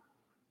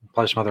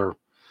 Probably some other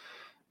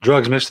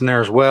drugs mixed in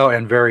there as well,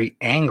 and very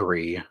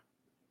angry.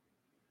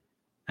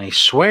 And he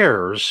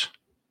swears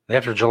that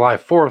after July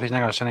 4th, he's not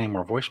going to send any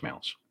more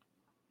voicemails.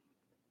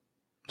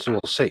 So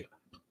we'll see.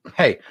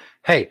 Hey,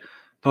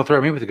 don't throw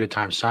me with a good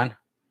time, son.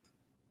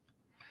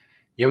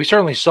 Yeah, we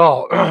certainly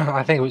saw,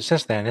 I think it was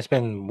since then, it's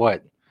been,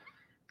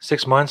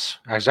 6 months?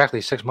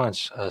 Exactly 6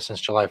 months since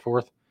July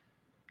 4th.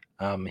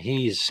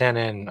 He's sent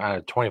in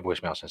 20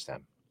 voicemails since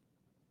then.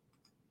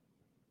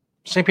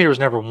 St. Peter was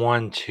never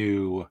one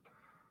to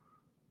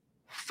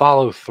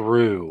follow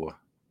through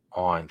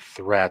on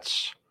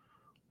threats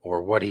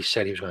or what he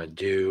said he was going to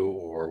do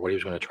or what he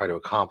was going to try to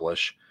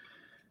accomplish.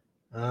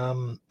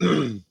 What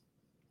the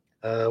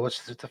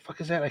fuck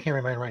is that? I can't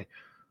remember right.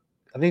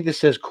 I think this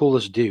says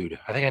coolest dude.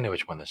 I think I know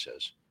which one this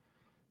is.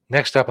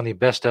 Next up on the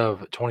best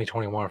of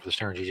 2021 for the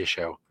Stern Jesus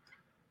Show.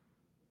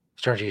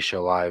 Stern Jesus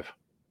Show Live.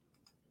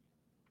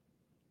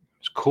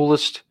 It's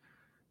coolest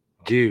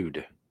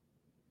dude.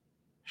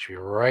 Should be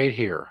right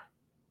here.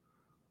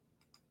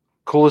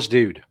 Coolest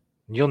dude.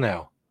 You'll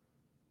know.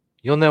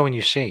 You'll know when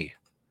you see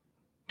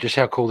just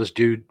how cool this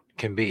dude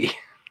can be.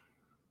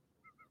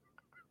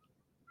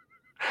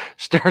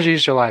 Stern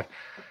Jesus Show Live.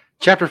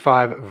 Chapter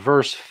 5,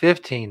 verse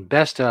 15.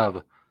 Best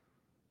of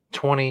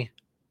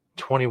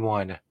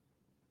 2021.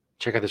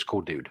 Check out this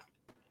cool dude.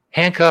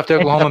 Handcuffed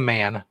Oklahoma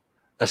man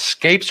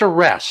escapes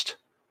arrest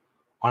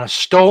on a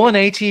stolen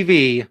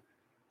ATV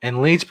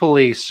and leads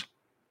police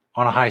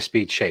on a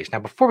high-speed chase. Now,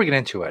 before we get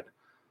into it,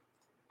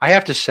 I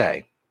have to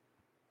say,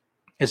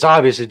 it's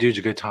obvious the dude's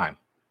a good time.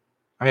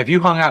 I mean, if you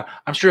hung out,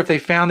 I'm sure if they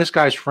found this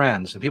guy's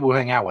friends and people who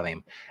hang out with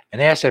him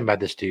and asked him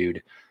about this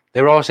dude,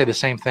 they would all say the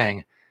same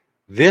thing.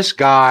 This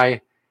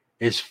guy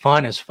is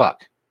fun as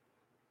fuck.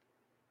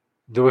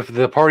 If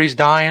the party's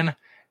dying,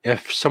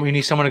 if you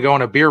need someone to go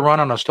on a beer run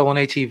on a stolen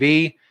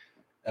ATV,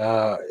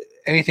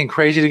 anything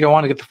crazy to go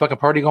on to get the fucking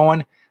party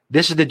going,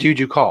 this is the dude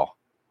you call.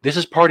 This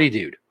is Party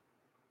Dude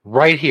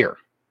right here.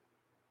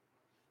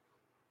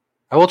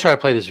 I will try to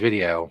play this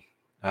video.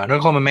 An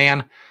Oklahoma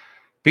man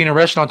being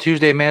arrested on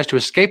Tuesday managed to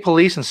escape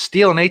police and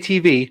steal an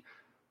ATV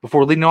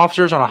before leading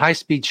officers on a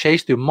high-speed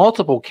chase through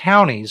multiple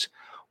counties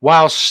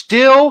while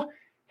still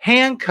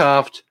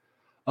handcuffed,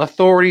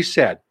 authorities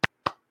said.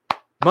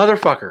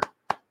 Motherfucker.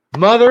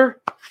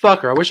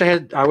 I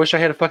wish I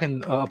had a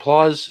fucking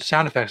applause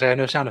sound effects. I had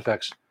no sound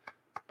effects.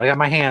 But I got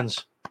my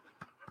hands.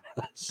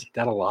 I see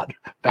that a lot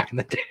back in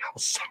the day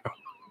also.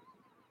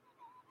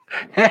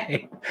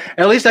 Hey,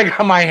 at least I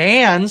got my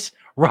hands,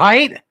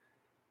 right?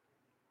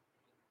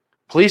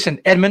 Police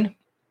in Edmond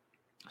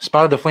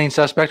spotted the fleeing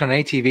suspect on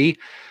an ATV,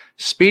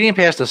 speeding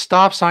past a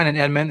stop sign in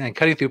Edmond and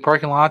cutting through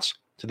parking lots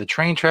to the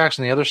train tracks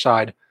on the other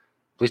side.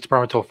 Police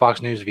department told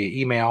Fox News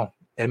via email.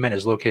 Edmond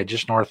is located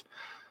just north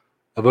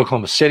of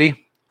Oklahoma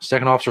City.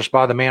 Second officer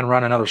spotted the man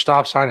run another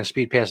stop sign and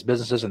speed past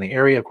businesses in the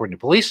area, according to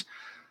police.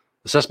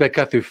 The suspect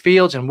cut through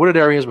fields and wooded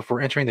areas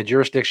before entering the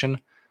jurisdiction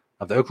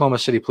of the Oklahoma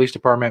City Police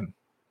Department.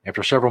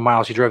 After several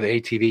miles, he drove the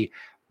ATV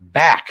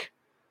back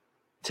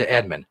to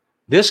Edmond.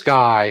 This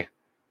guy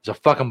is a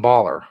fucking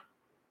baller.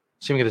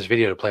 See if we can get this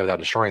video to play without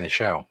destroying the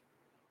show.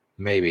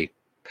 Maybe.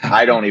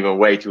 I don't even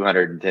weigh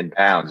 210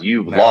 pounds.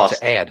 You've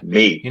lost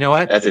me. You know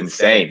what? That's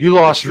insane. You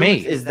lost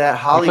me. Is that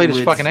Hollywood's Hollywood's play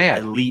this fucking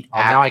ad. elite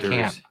Now I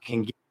actors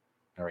can't.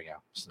 There we go.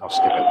 I'll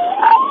skip it.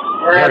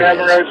 There he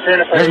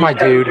is. There's my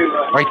dude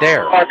right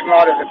there.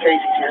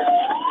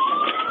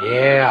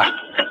 Yeah.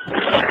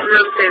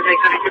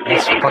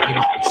 That's fucking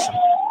awesome.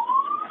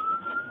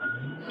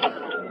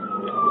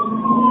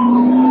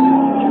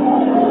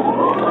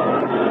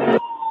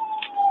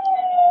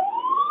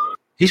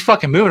 He's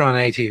fucking moving on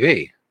an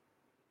ATV.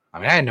 I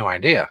mean, I had no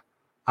idea.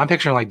 I'm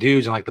picturing like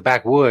dudes in like the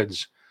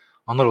backwoods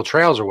on little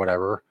trails or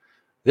whatever.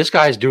 This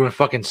guy's doing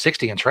fucking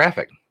 60 in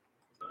traffic.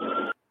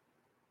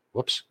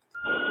 Whoops.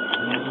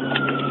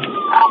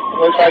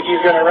 Looks like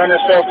he's going to run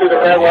himself through the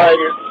red light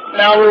here.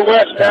 Now we're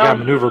westbound. He's got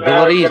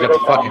maneuverability. He's got the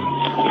fucking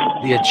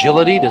the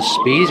agility, the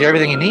speed,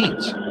 everything he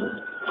needs.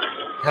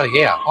 Hell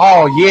yeah.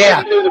 Oh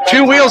yeah.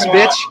 2 wheels,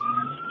 bitch.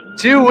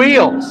 2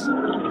 wheels.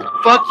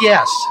 Fuck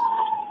yes.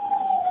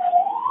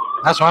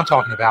 That's what I'm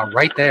talking about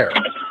right there.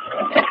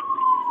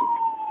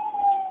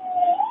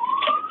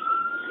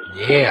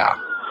 Yeah.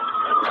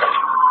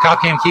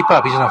 Cop can't keep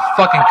up. He's in a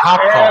fucking cop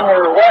And car.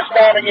 we're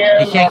westbound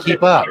again. He can't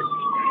keep up.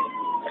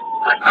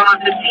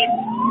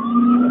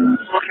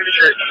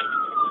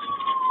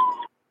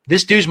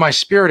 This dude's my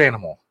spirit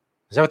animal.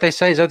 Is that what they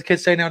say? Is that what the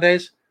kids say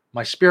nowadays?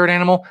 My spirit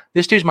animal?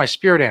 This dude's my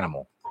spirit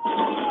animal.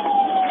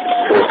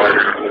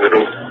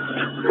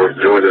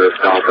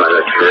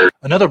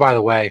 Another, by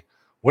the way,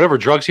 whatever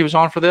drugs he was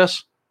on for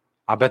this,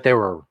 I bet they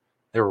were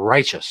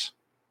righteous.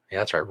 Yeah,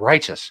 that's right,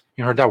 righteous.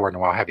 You haven't heard that word in a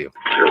while, have you?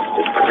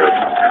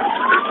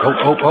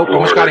 Oh,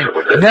 almost got him.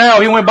 No,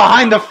 he went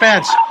behind the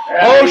fence.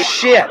 Oh,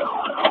 shit.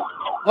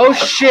 Oh,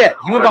 shit.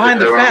 He went behind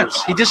the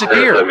fence. He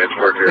disappeared.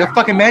 A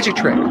fucking magic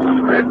trick.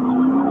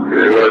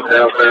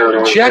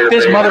 Check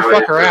this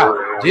motherfucker out.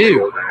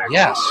 Dude,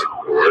 yes.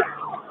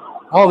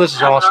 Oh, this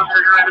is awesome.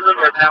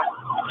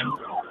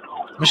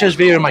 Let me show this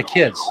video to my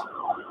kids.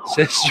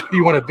 This is who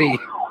you want to be.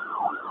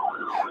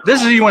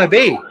 This is who you want to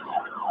be.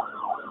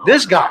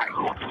 This guy.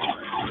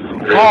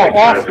 Oh,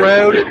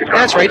 off-road.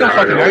 That's right. Don't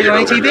fucking know. He's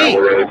on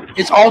ATV.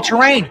 It's all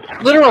terrain.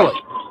 Literally.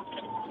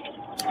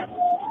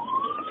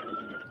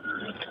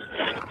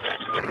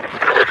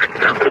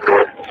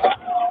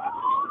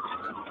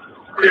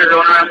 You're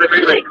going around the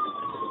big lake.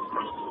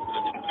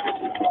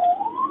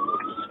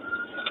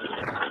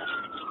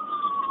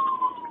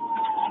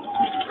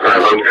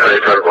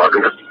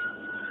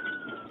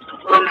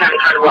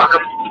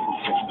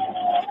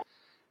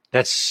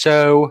 That's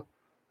so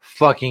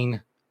fucking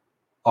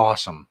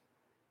awesome.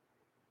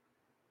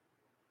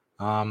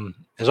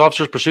 As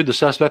officers pursued the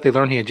suspect, they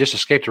learned he had just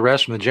escaped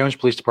arrest from the Jones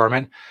Police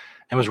Department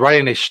and was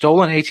riding a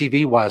stolen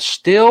ATV while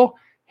still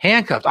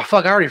handcuffed. Oh,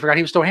 fuck, I already forgot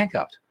he was still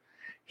handcuffed.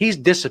 He's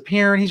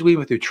disappearing. He's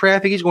weaving through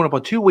traffic. He's going up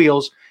on 2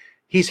 wheels.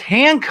 He's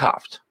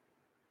handcuffed.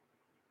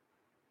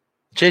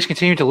 The chase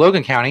continued to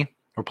Logan County,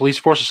 where police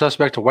forced the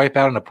suspect to wipe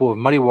out in a pool of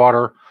muddy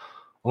water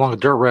along a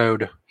dirt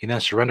road. He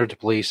then surrendered to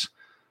police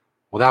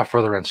without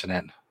further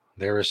incident.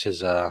 There is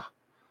his, I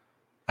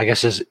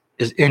guess his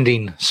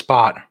ending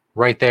spot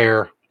right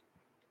there.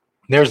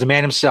 There's the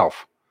man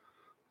himself,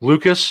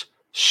 Lucas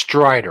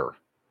Strider.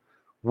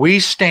 We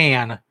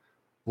stand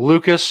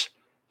Lucas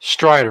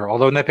Strider,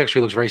 although in that picture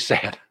he looks very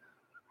sad.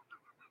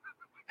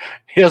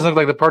 He doesn't look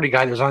like the party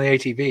guy that was on the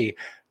ATV,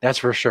 that's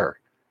for sure.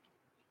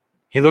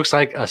 He looks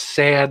like a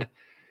sad,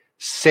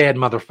 sad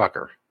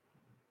motherfucker.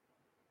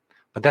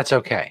 But that's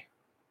okay.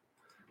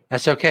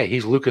 That's okay.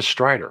 He's Lucas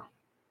Strider.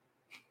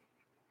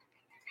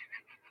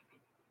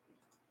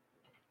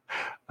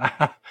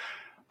 I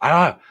don't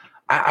know.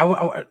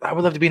 I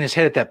would love to be in his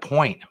head at that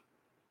point.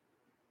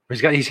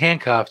 He's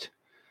handcuffed.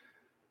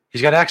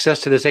 He's got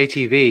access to this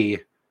ATV.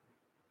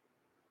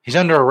 He's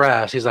under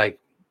arrest. He's like,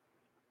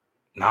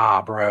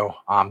 nah, bro,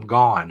 I'm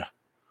gone.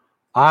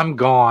 I'm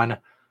going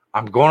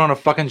on a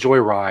fucking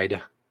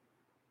joyride.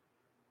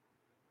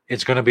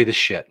 It's going to be the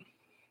shit.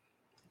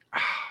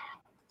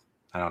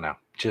 I don't know.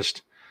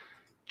 Just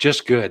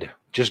good.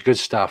 Just good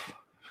stuff.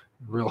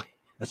 Really.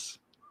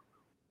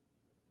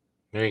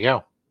 There you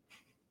go.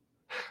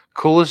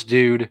 Coolest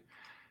dude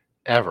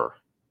ever.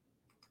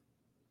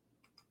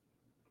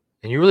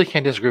 And you really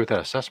can't disagree with that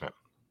assessment.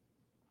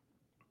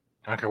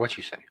 I don't care what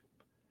you say.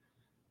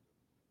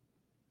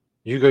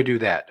 You go do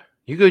that.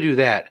 You go do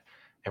that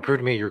and prove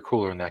to me you're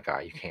cooler than that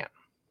guy. You can't.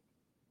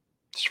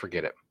 Just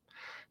forget it.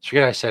 Just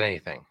forget I said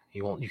anything.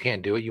 You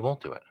can't do it. You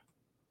won't do it.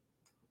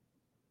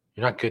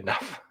 You're not good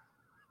enough.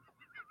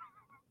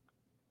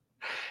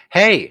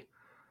 Hey,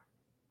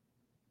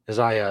 as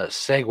I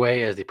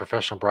segue as the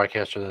professional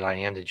broadcaster that I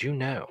am, did you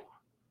know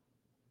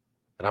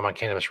that I'm on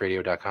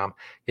CannabisRadio.com?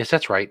 Yes,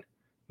 that's right.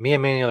 Me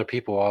and many other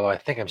people, although I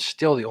think I'm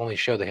still the only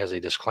show that has a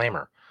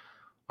disclaimer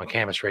on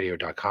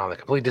CannabisRadio.com that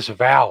completely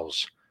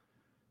disavows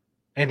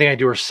anything I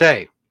do or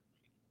say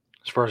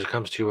as far as it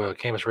comes to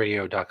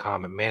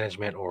CannabisRadio.com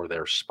management or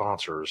their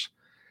sponsors.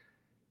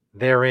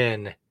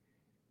 Therein,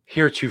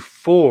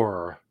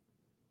 heretofore,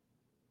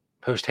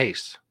 post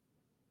haste.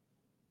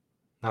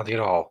 Not to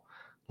get all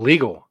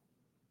legal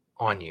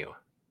on you,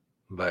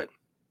 but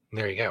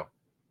there you go.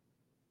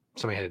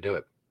 Somebody had to do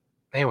it.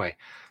 Anyway,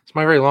 it's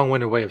my very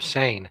long-winded way of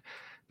saying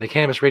that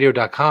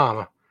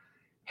CannabisRadio.com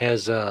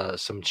has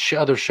some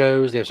other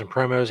shows. They have some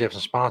promos. They have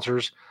some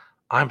sponsors.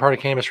 I'm part of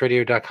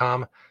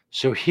CannabisRadio.com.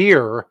 So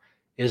here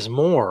is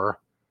more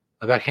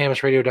about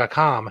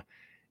CannabisRadio.com, and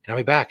I'll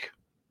be back.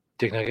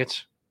 Dick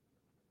Nuggets.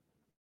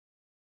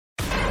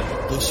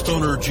 The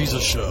Stoner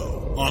Jesus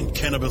Show on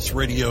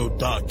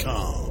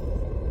CannabisRadio.com.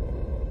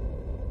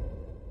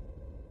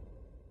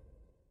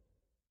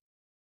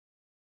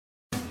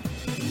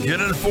 Get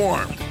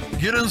informed,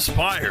 get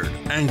inspired,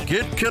 and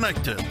get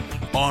connected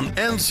on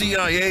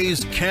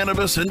NCIA's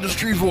Cannabis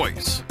Industry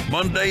Voice.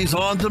 Mondays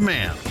on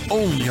demand,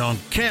 only on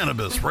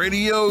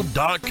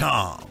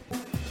CannabisRadio.com.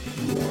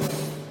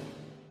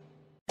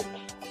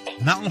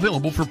 Now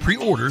available for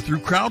pre-order through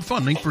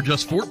crowdfunding for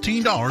just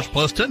 $14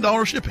 plus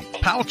 $10 shipping.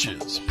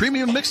 Pouches,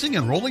 premium mixing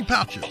and rolling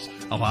pouches,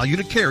 allow you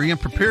to carry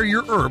and prepare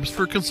your herbs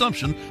for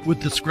consumption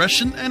with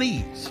discretion and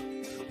ease.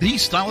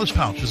 These stylish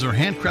pouches are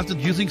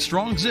handcrafted using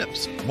strong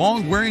zips,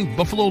 long-wearing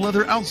buffalo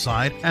leather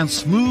outside, and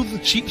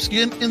smooth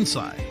sheepskin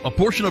inside. A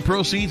portion of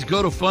proceeds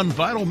go to fund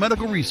vital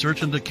medical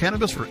research into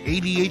cannabis for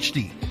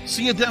ADHD.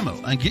 See a demo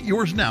and get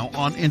yours now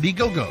on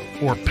Indiegogo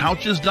or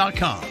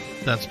Pouches.com.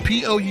 That's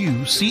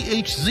POUCHZ.com.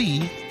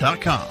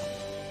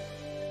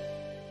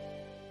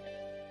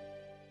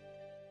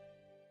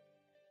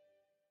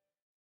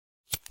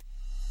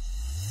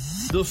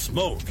 The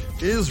smoke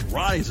is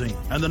rising,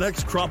 and the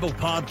next crop of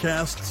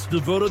podcasts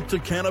devoted to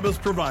cannabis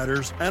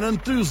providers and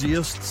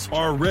enthusiasts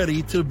are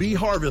ready to be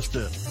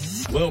harvested.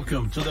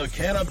 Welcome to the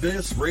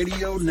Cannabis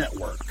Radio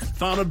Network,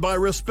 founded by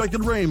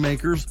respected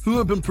rainmakers who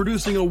have been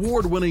producing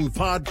award-winning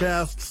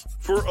podcasts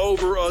for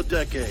over a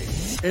decade.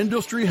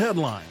 Industry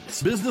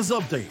headlines, business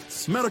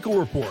updates, medical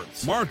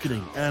reports,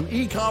 marketing, and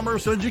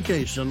e-commerce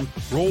education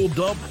rolled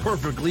up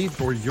perfectly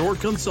for your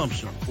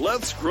consumption.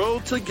 Let's grow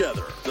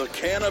together. The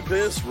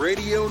Cannabis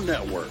Radio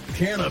Network.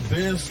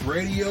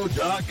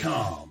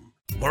 CannabisRadio.com.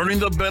 Learning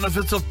the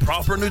benefits of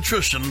proper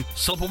nutrition,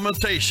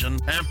 supplementation,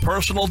 and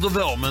personal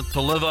development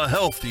to live a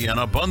healthy and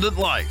abundant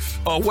life.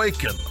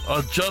 Awaken,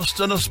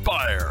 adjust, and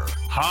aspire.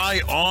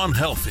 High on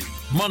Healthy.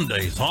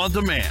 Mondays on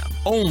demand,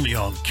 only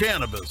on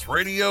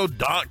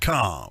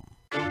CannabisRadio.com.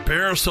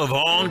 Bear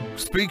Savon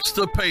speaks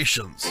to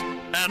patients,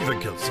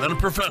 advocates, and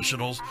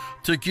professionals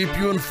to keep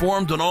you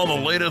informed on all the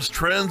latest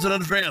trends and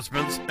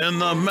advancements in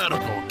the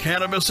medical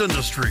cannabis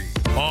industry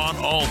on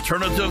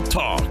Alternative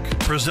Talk,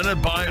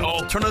 presented by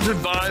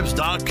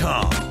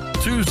AlternativeVibes.com.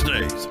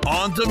 Tuesdays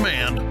on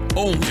demand,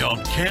 only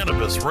on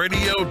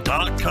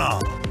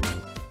CannabisRadio.com.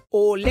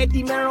 Oh, let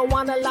the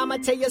marijuana llama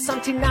tell you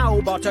something now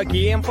about a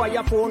game for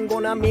your phone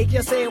gonna make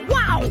you say,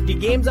 wow! The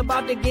game's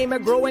about the game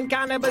of growing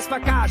cannabis for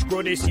cash.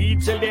 Grow the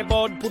seeds, sell the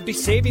bud, put the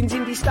savings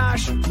in the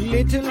stash.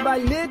 Little by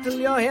little,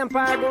 your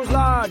empire grows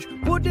large.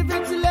 Put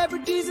different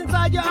celebrities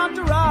inside your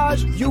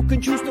entourage. You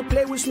can choose to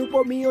play with Snoop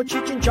or me or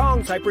Cheech and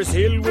Chong, Cypress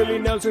Hill, Willie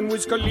Nelson,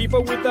 Wiz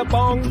Khalifa with a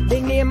bong.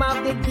 The name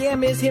of the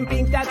game is Hemp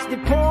Inc., that's the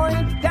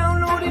point.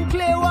 Download and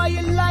play while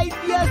you light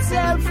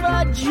yourself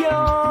a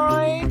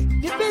joint.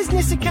 The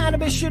business of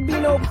cannabis should be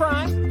no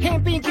crime.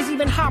 Hemp Inc. is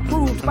even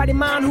hot-proofed by the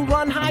man who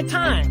run High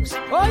Times.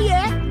 Oh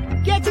yeah?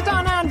 Get it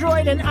on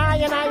Android and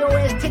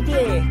iOS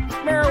today.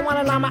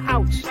 Marijuana Llama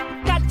out.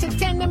 Got to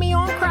tend to me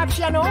own crops,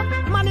 you know.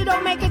 Money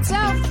don't make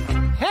itself.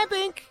 Hemp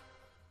Inc.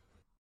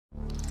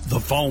 The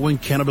following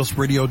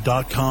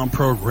CannabisRadio.com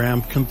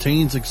program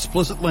contains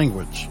explicit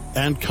language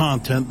and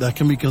content that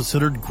can be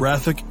considered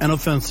graphic and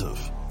offensive.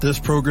 This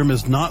program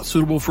is not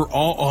suitable for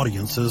all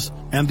audiences,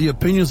 and the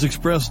opinions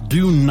expressed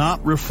do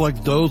not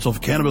reflect those of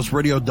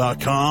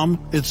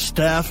CannabisRadio.com, its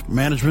staff,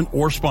 management,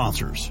 or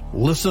sponsors.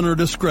 Listener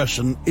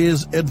discretion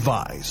is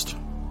advised.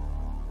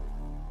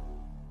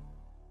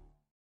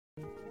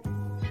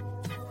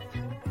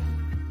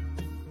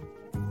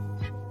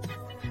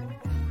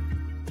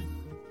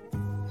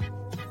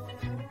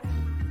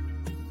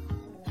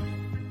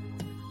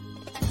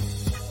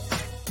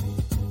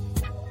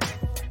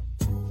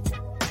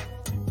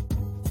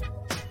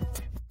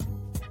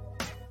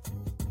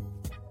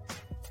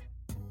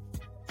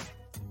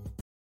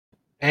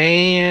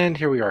 And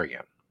here we are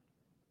again.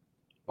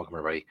 Welcome,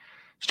 everybody.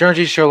 Stoner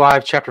Jesus Show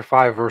Live, Chapter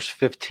 5, Verse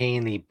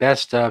 15, the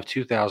best of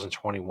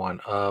 2021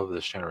 of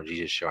the Stoner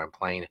Jesus Show. I'm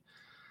playing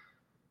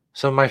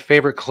some of my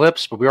favorite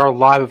clips, but we are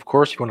live, of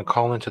course. If you want to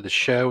call into the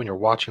show and you're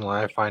watching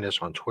live, find us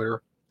on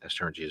Twitter at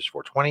Stoner Jesus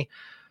 420.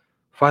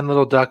 Find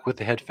Little Duck with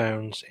the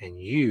headphones, and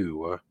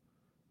you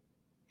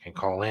can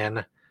call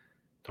in.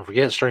 Don't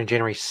forget, starting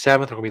January 7th,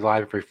 we're going to be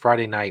live every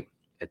Friday night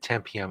at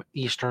 10 p.m.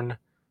 Eastern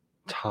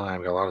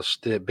Time. Got a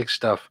lot of big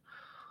stuff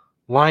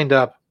lined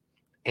up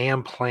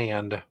and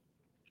planned.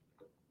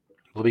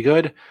 Will be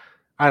good.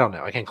 I don't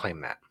know. I can't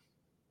claim that.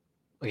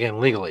 Again,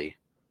 legally,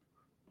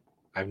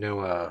 I have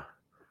no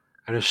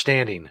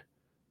standing in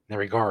that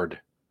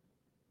regard.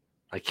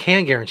 I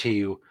can guarantee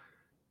you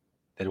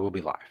that it will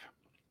be live.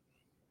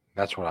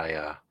 That's what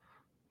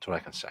I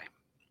can say.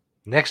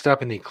 Next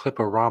up in the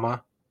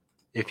Cliporama,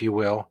 if you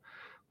will,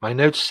 my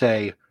notes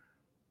say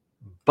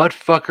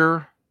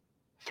Buttfucker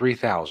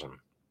 3000.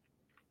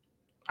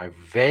 I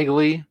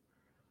vaguely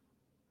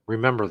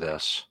remember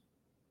this,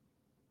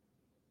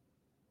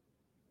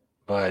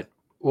 but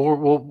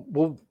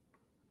we'll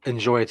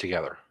enjoy it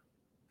together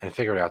and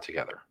figure it out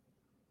together.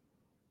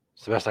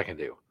 It's the best I can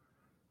do.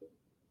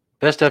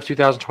 Best of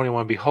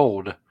 2021.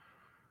 Behold,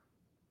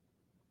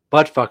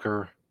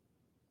 Buttfucker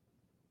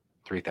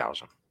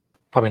 3000.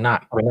 Probably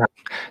not.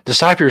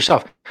 Decide for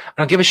yourself. I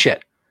don't give a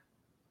shit.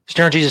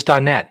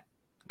 StonerJesus.net.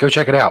 Go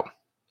check it out. I'm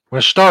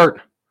going to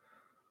start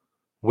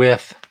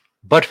with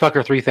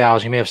Buttfucker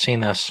 3000. You may have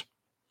seen this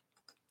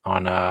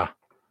on let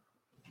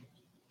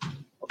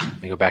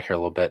me go back here a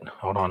little bit.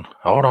 Hold on.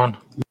 I'm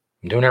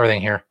doing everything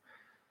here.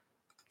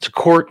 It's a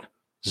court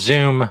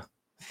Zoom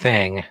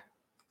thing.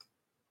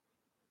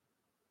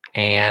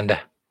 And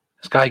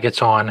this guy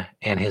gets on,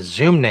 and his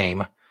Zoom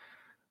name,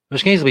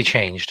 which can easily be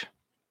changed,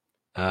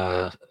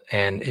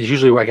 and is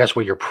usually, I guess,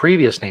 what your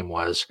previous name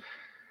was,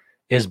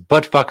 is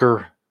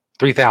Buttfucker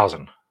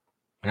 3000.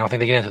 I don't think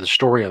they get into the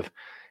story of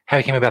how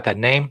he came about that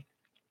name.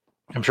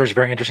 I'm sure it's a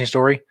very interesting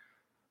story.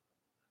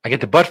 I get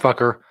the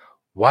Buttfucker.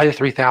 Why the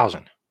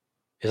 3000?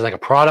 Is it like a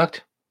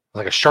product?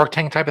 Like a Shark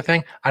Tank type of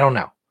thing? I don't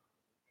know.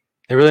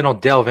 They really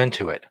don't delve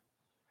into it.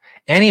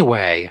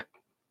 Anyway,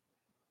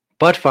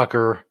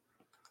 Buttfucker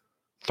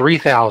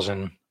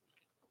 3000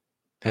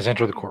 has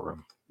entered the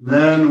courtroom.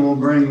 Then we'll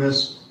bring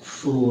this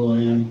fool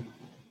in.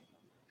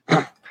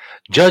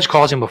 Judge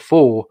calls him a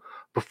fool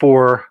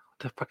before. What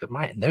the fuck is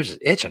my nose is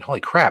itching? Holy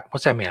crap.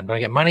 What's that mean? I'm going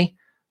to get money?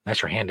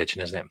 That's your hand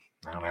itching, isn't it?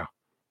 I don't know.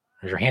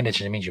 If your hand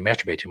itching, it means you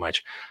masturbate too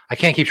much. I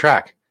can't keep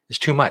track. It's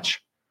too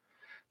much.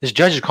 This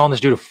judge is calling this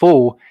dude a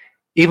fool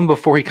even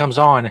before he comes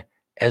on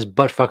as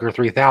Buttfucker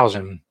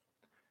 3000,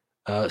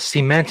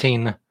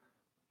 cementing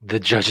the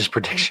judge's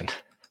prediction.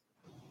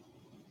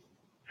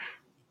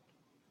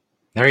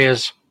 There he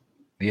is,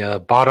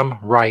 the bottom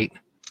right,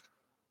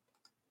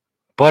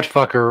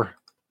 Buttfucker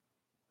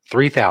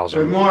 3000.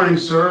 Good morning,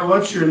 sir.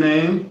 What's your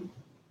name?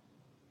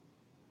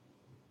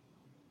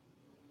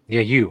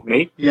 Yeah, you.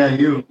 Me? Yeah,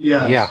 you.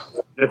 Yes. Yeah.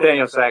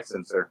 Nathaniel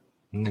Saxton, sir.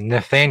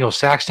 Nathaniel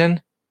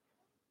Saxton?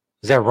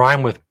 Does that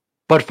rhyme with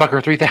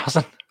Buttfucker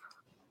 3000?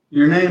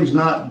 Your name's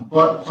not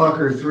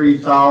Buttfucker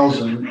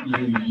 3000,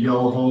 you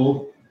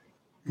yo-ho.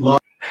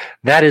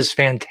 That is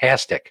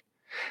fantastic.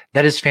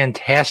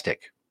 The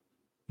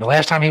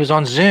last time he was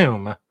on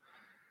Zoom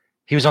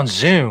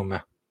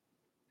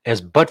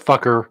as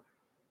Buttfucker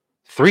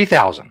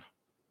 3000.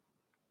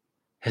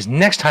 His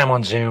next time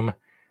on Zoom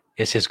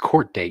is his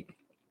court date.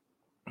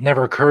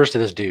 Never occurs to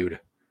this dude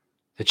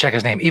to check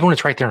his name, even when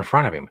it's right there in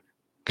front of him.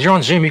 Because you're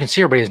on Zoom, you can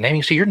see everybody's name,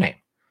 you can see your name.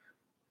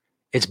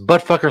 It's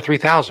Buttfucker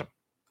 3000.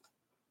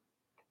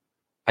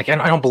 I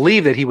don't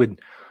believe that he wouldn't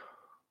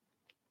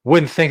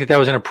think that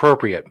was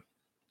inappropriate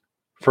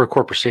for a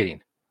court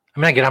proceeding. I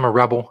mean, I'm a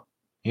rebel,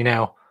 you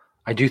know.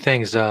 I do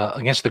things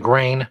against the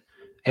grain,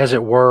 as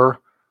it were,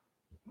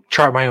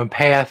 chart my own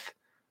path,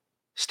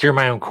 steer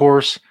my own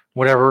course,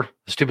 whatever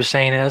the stupid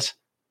saying is.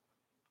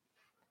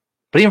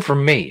 But even for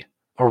me,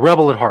 a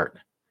rebel at heart,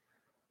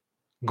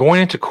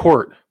 going into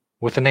court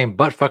with the name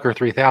Buttfucker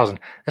 3000,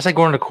 that's like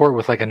going into court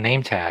with like a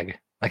name tag.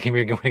 Like if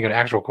you're going to go to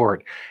actual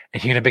court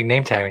and you get a big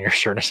name tag on your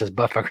shirt that says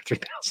Buttfucker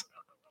 3000.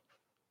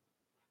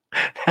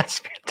 That's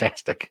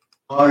fantastic.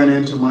 Logging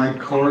into my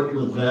court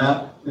with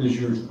that as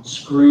your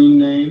screen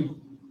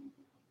name.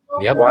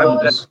 Yep.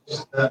 I'll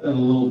discuss that in a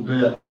little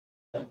bit.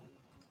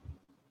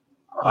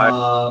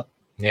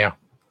 Yeah.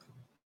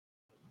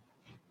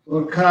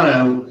 What kind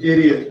of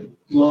idiot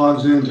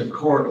logs into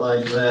court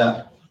like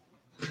that.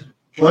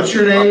 What's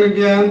your name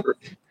again?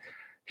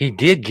 He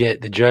did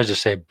get the judge to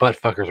say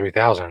buttfucker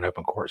 3000 in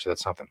open court, so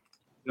that's something.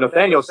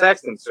 Nathaniel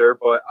Saxton, sir,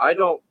 but I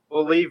don't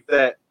believe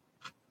that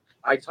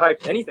I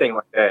typed anything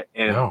like that.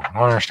 And No, I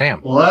don't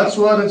understand. Well, that's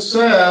what it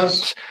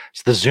says.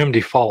 It's the Zoom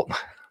default.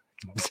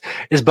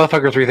 It's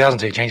buttfucker 3000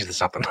 until you change it to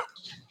something.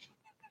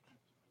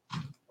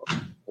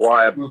 well,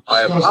 I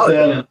Discuss apologize.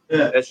 that in a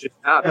bit. That should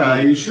not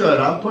Yeah, be. you should.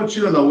 I'll put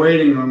you in the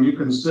waiting room. You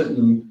can sit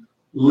in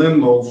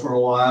limbo for a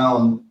while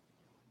and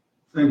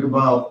think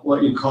about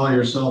what you call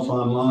yourself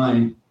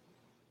online.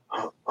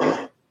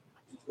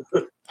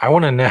 I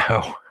want to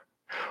know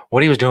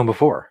what he was doing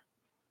before.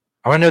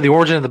 I want to know the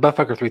origin of the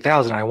buttfucker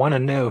 3000. I want to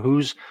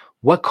know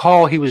what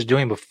call he was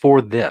doing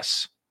before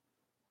this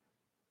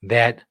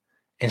that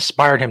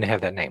inspired him to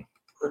have that name.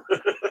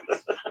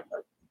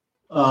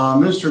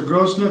 Mr.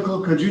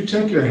 Grossnickel, could you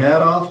take your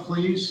hat off,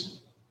 please?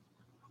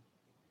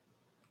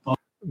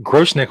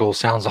 Grossnickel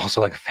sounds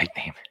also like a fake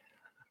name.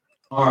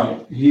 All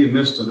right. He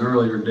missed an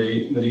earlier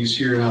date, but he's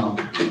here now.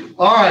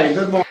 All right.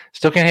 Good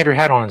Still can't have your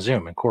hat on in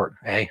Zoom in court.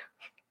 Hey,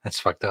 that's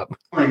fucked up.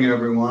 morning,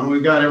 everyone.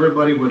 We've got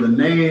everybody with a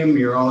name.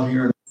 You're all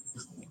here.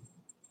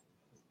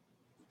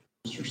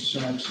 Mr.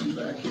 Saxon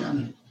back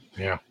in.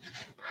 Yeah.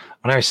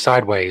 When I was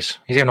sideways,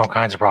 he's having all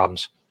kinds of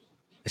problems.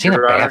 Is he in a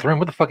Your Honor. bathroom?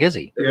 What the fuck is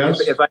he?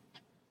 Yes.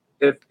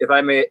 If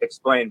I may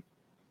explain,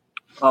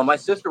 my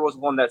sister was the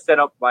one that set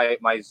up my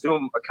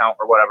Zoom account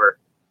or whatever.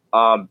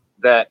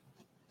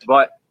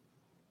 But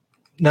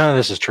None of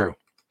this is true.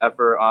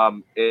 effort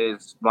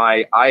is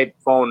my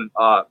iPhone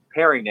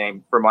pairing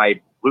name for my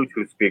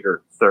Bluetooth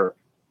speaker, sir.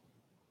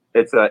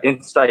 It's an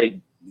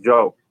inside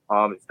joke.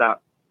 It's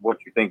not what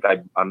you think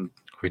I'm.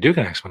 We do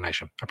get an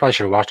explanation. I probably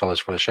should have watched all this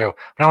for the show, but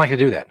I don't like to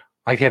do that.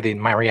 I like to have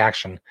my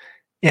reaction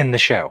in the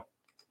show.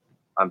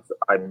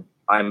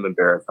 I'm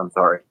embarrassed. I'm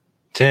sorry.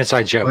 It's an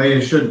inside joke. Well,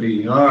 you should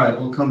be. All right.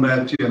 We'll come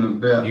back to you in a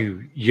bit.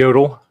 You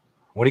yodel.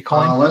 What do you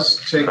call him?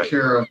 Let's take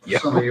care of Yeah.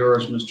 some of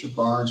yours, Mr.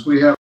 Barnes.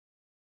 We have.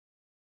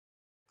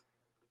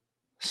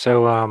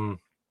 So,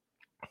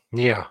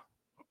 yeah,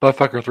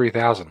 buttfucker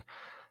 3000.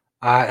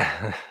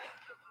 I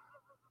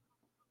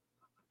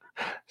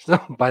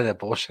don't buy that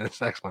bullshit.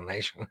 It's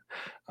explanation.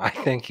 I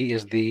think he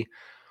is the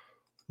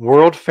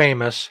world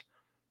famous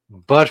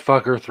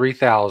buttfucker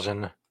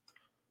 3000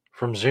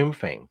 from Zoom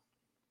fame.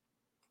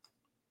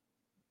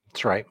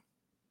 That's right.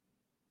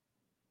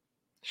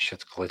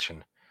 Shit's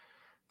glitching.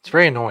 It's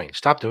very annoying.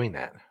 Stop doing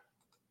that.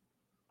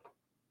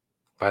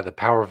 By the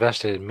power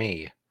vested in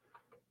me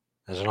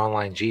as an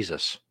online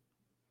Jesus.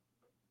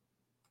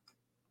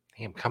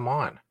 Damn, come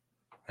on.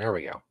 There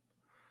we go.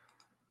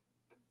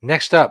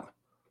 Next up,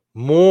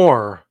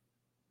 more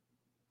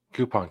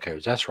coupon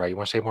codes. That's right. You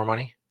want to save more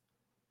money?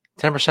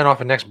 10%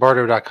 off at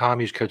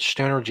nextbardo.com. Use code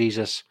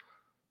STONERJesus.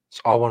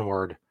 It's all one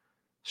word.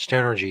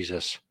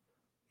 STONERJesus.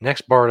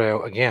 Next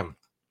Bardo, again,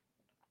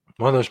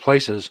 one of those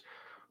places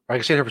where I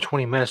can sit here for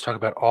 20 minutes, talk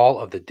about all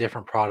of the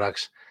different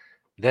products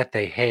that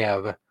they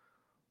have.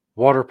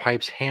 Water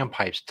pipes, hand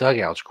pipes,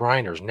 dugouts,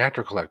 grinders,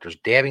 nectar collectors,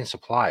 dabbing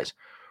supplies,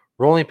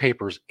 rolling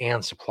papers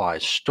and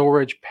supplies,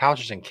 storage,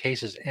 pouches and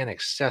cases and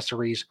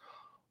accessories,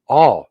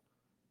 all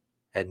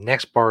at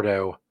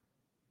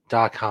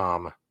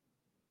nextbardo.com.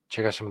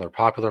 Check out some of their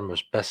popular,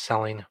 most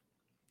best-selling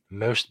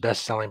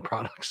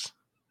products.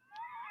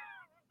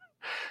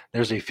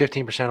 There's a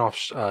 15% off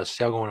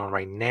sale going on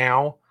right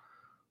now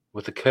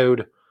with the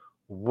code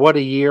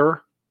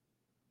WHAT-A-YEAR.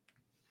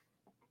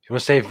 If you want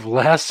to save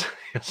less,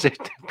 you'll save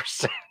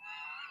 10%.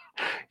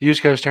 Use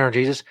code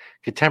STONERJesus,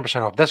 get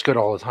 10% off. That's good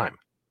all the time.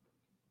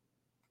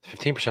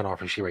 15%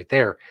 off you see right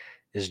there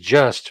is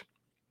just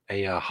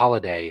a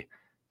holiday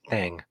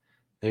thing.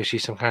 There you see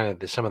some of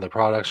the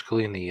products,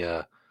 including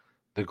the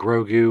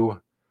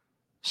Grogu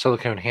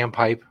silicone hand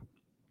pipe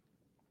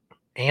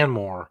and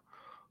more.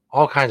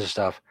 All kinds of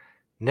stuff.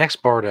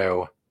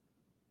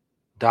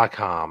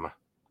 Nextbardo.com.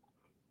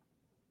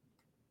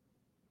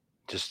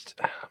 Just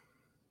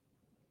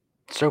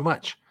so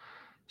much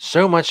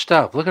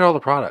stuff. Look at all the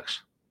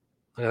products.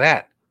 Look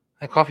at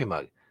that coffee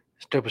mug.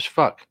 It's dope as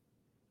fuck.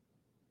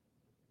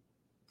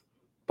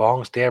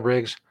 Bongs, dab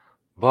rigs,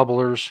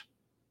 bubblers,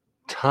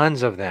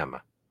 tons of them.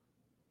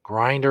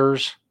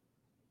 Grinders.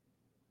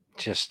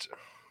 Just,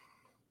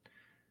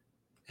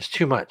 it's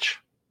too much.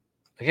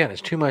 Again,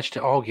 it's too much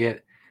to all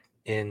get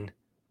into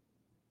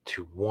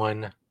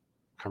one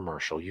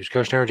commercial. Use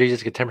code STONERJesus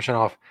to get 10%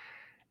 off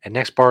at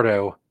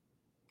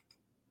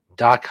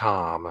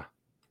nextbardo.com.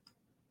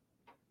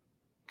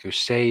 Go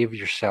save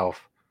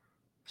yourself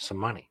some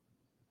money.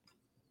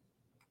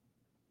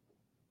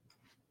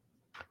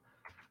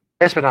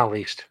 Last but not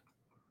least,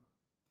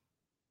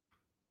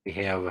 we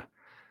have,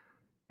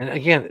 and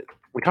again,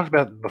 we talked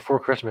about before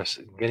Christmas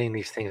getting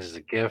these things as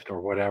a gift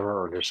or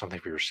whatever, or there's something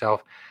for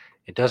yourself.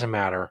 It doesn't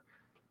matter.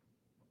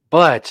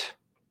 But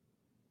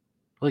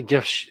really,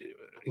 gifts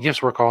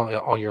work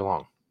all year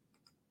long.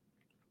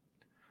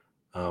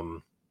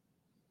 No,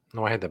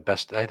 I had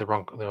the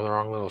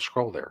wrong little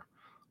scroll there.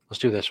 Let's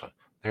do this one.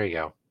 There you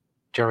go.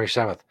 January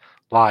 7th,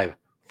 live,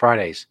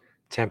 Fridays,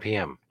 10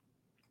 p.m.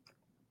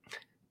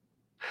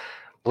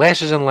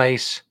 Lashes and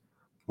lace,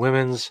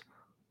 women's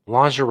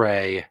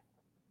lingerie,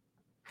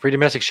 free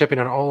domestic shipping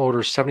on all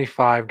orders,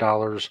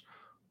 $75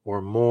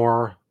 or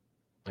more.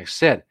 Like I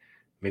said,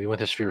 maybe you want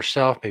this for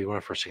yourself, maybe you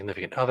want it for a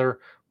significant other,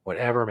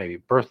 whatever, maybe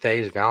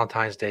birthdays,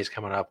 Valentine's Day's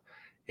coming up.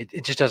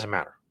 It just doesn't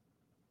matter.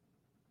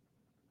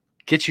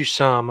 Get you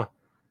some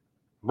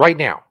right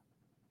now.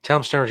 Tell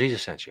them Stoner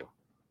Jesus sent you.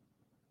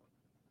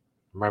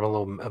 Write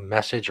a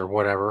message or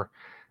whatever.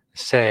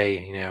 Say,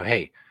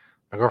 hey,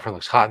 my girlfriend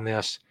looks hot in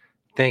this.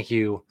 Thank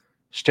you.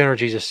 Stoner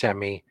Jesus sent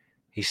me.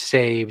 He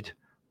saved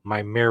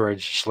my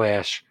marriage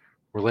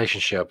 /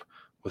 relationship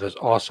with this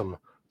awesome,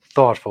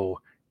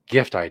 thoughtful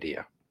gift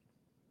idea.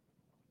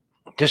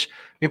 Just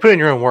you put it in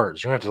your own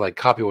words. You don't have to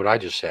copy what I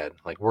just said,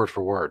 word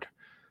for word.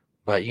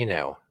 But use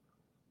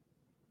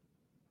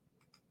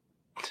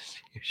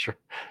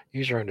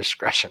your own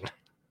discretion.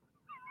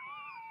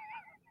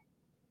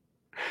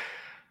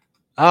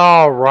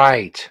 All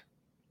right.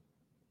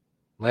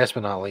 Last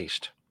but not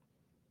least,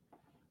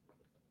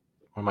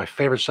 one of my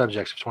favorite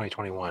subjects of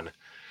 2021.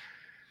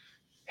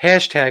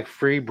 Hashtag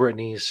free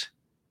Britney's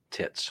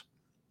tits.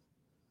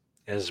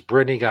 As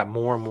Britney got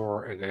more and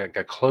more,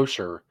 got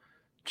closer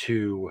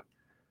to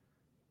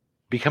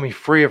becoming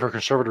free of her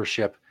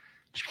conservatorship,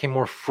 she became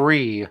more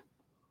free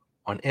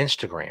on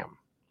Instagram.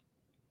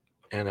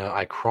 And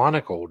I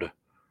chronicled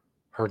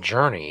her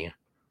journey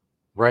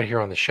right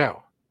here on the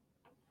show.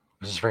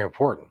 This is very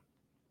important.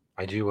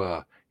 I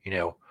do,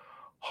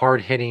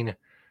 hard-hitting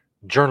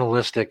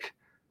journalistic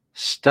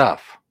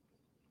stuff.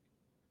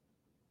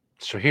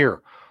 So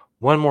here,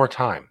 one more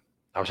time.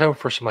 I was hoping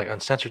for some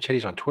uncensored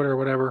titties on Twitter or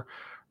whatever,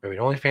 maybe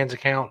an OnlyFans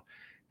account.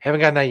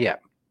 Haven't gotten that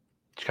yet.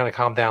 Just kind of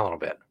calm down a little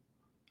bit.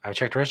 I haven't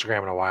checked her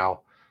Instagram in a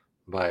while,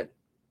 but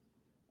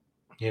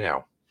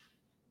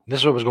this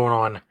is what was going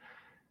on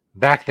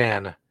back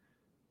then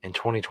in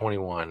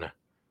 2021.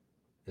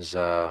 Is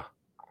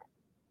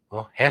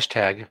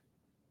hashtag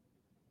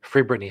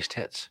free Britney's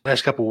tits.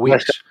 Last couple of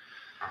weeks.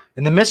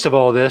 In the midst of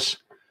all this,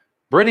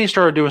 Britney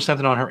started doing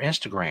something on her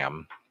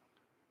Instagram,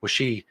 which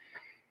she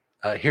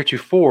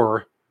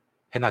heretofore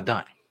had not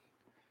done.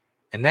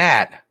 And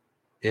that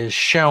is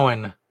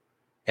showing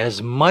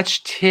as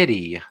much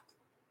titty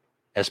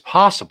as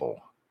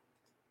possible.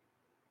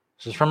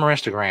 This is from her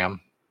Instagram.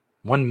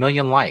 1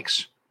 million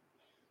likes.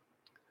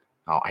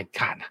 Oh,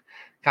 God,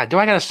 do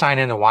I got to sign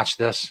in to watch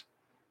this?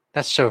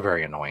 That's so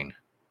very annoying.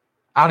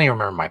 I don't even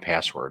remember my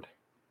password.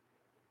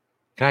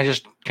 Can I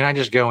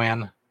just go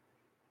in?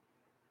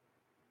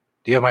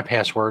 Do you have my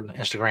password,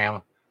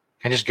 Instagram?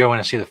 Can I just go in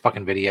and see the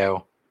fucking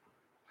video?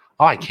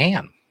 Oh, I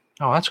can.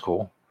 Oh, that's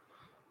cool.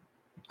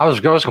 I was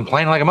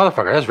complaining like a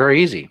motherfucker. That's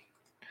very easy.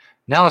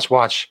 Now let's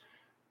watch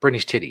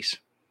Britney's titties.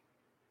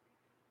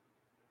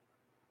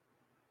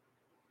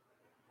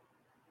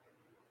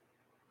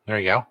 There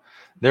you go.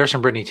 There's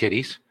some Britney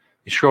titties.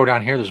 You scroll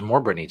down here, there's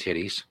more Britney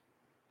titties.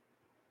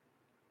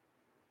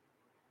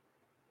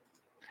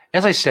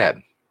 As I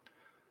said,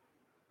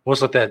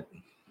 let's let that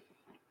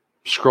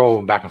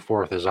scroll back and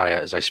forth as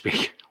I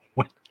speak.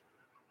 When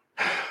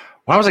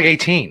I was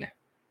 18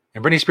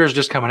 and Britney Spears was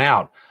just coming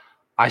out,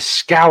 I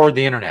scoured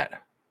the internet.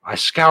 I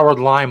scoured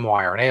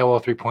LimeWire and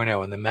AOL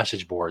 3.0 and the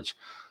message boards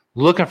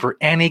looking for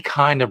any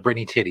kind of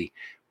Britney titty,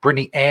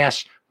 Britney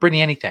ass, Britney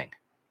anything.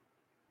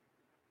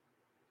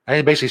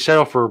 I basically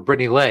settle for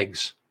Britney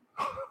legs.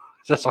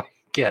 That's all I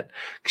get.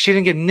 Because she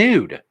didn't get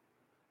nude.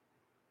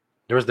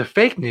 There was the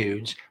fake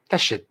nudes. That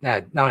shit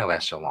not only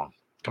lasts so long.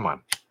 Come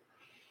on.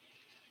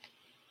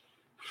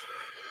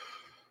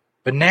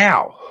 But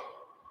now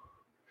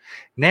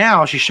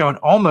she's showing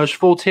almost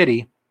full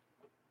titty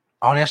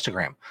on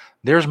Instagram.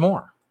 There's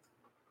more.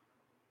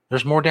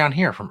 There's more down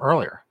here from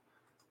earlier.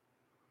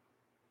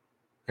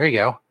 There you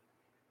go.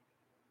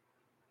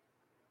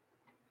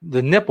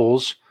 The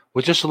nipples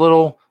with just the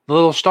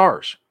little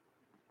stars.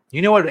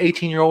 You know what an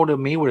 18-year-old of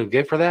me would have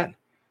given for that?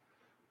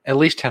 At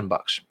least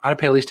 $10. I'd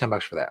pay at least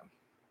 $10 for that.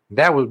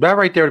 That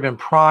right there would have been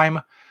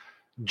prime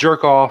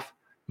jerk off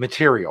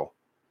material.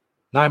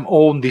 Now I'm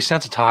old and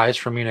desensitized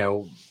from,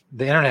 the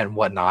internet and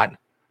whatnot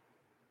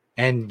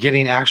and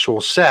getting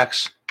actual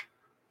sex,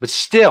 but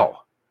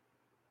still,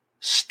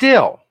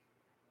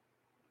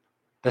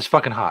 that's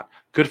fucking hot.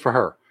 Good for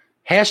her.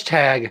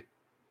 Hashtag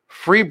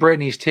free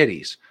Britney's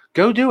titties.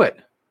 Go do it.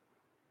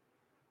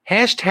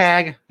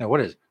 Hashtag, no,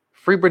 what is it?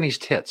 Free Britney's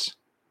tits.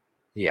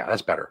 Yeah,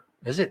 that's better.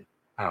 Is it?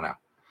 I don't know.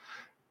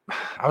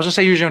 I was gonna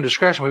say use your own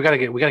discretion. We gotta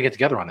get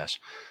together on this.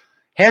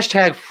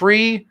 Hashtag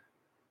free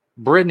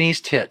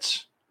Britney's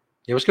tits.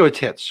 Yeah, let's go with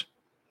tits.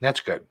 That's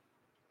good.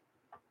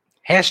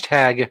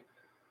 Hashtag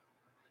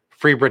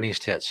free Britney's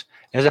tits.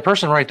 And as a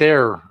person right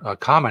there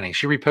commenting,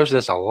 she reposted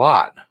this a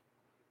lot.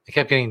 It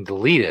kept getting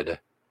deleted.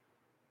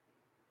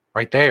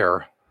 Right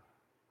there.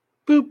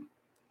 Boop.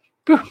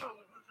 Boop.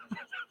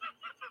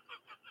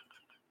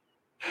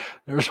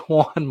 There's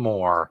one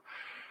more.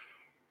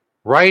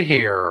 Right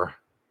here.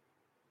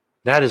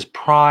 That is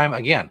prime.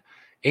 Again,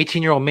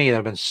 18-year-old me that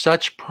have been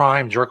such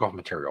prime jerk-off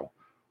material.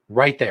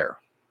 Right there.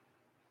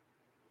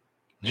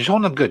 She's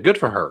holding up good. Good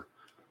for her.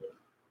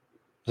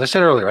 As I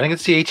said earlier, I didn't get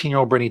to see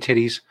 18-year-old Brittany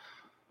titties,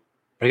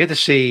 but I get to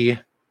see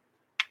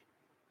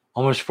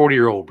almost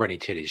 40-year-old Brittany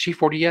titties. Is she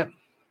 40 yet?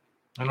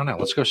 I don't know.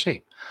 Let's go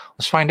see.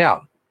 Let's find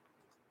out.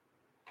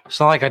 It's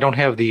not like I don't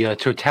have the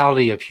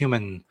totality of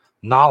human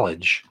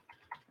knowledge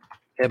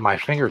at my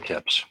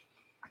fingertips.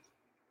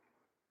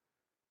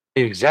 I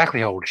know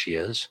exactly how old she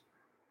is.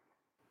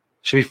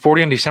 She'll be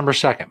 40 on December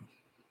 2nd.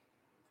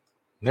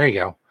 There you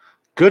go.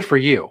 Good for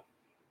you.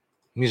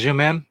 Can you zoom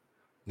in?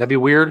 That'd be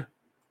weird.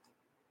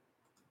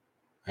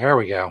 There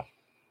we go.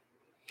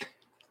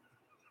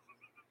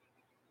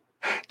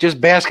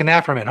 Just bask in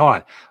that for a minute. Hold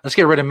on. Let's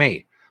get rid of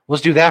me.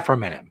 Let's do that for a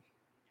minute.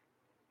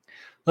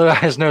 Look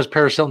at his nose.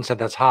 Paris Hilton said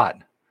that's hot.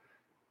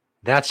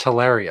 That's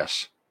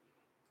hilarious.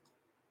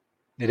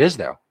 It is,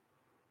 though.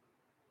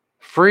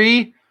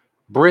 Free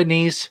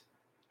Britney's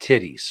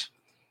titties.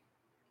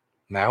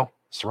 No,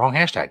 it's the wrong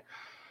hashtag.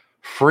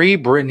 Free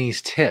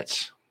Britney's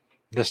tits.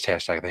 This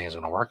hashtag thing isn't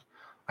going to work.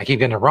 I keep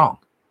getting it wrong.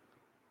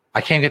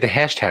 I can't get the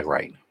hashtag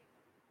right.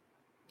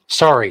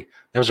 Sorry,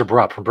 that was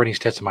abrupt from Britney's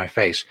tits in my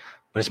face,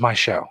 but it's my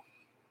show.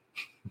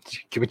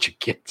 Give what you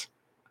get.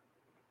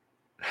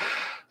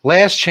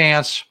 Last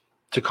chance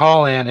to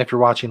call in if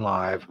you're watching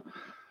live.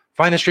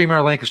 Find the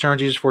streamer link of Stoner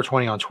Jesus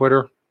 420 on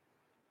Twitter.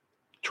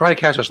 Try to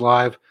catch us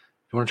live.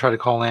 If you want to try to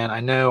call in,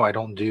 I know I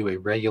don't do a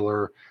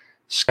regular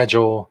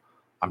schedule.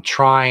 I'm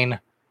trying,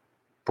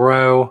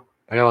 bro.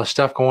 I got a lot of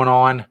stuff going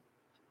on,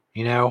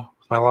 you know,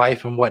 with my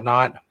life and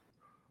whatnot.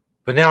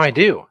 But now I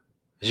do.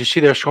 As you see,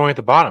 they're scrolling at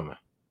the bottom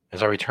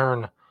as I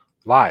return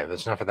live.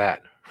 That's enough of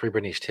that. Free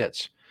Britney's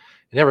tits.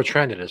 It never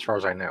trended as far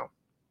as I know.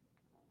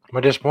 Am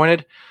I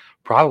disappointed?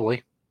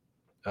 Probably.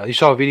 You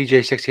saw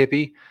VDJ6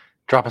 Hippie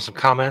dropping some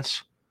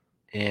comments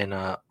in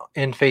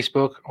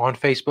Facebook, on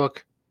Facebook,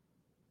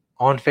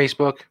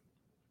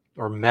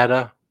 or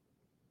Meta.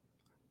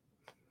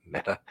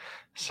 Meta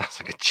sounds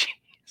like a cheese.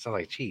 Sounds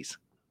like cheese.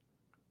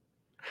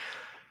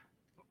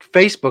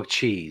 Facebook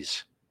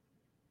cheese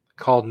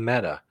called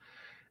Meta.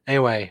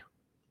 Anyway,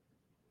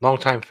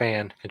 longtime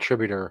fan,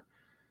 contributor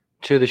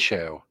to the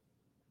show,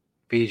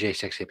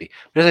 VDJ6 Hippie.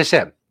 But as I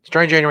said,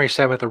 starting January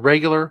 7th, a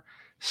regular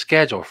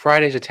schedule,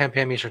 Fridays at 10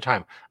 p.m. Eastern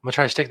Time. I'm going to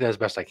try to stick to that as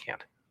best I can.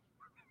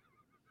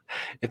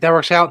 If that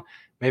works out,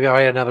 maybe I'll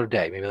add another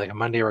day, maybe like a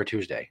Monday or a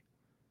Tuesday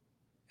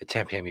at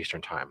 10 p.m.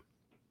 Eastern Time.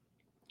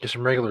 Get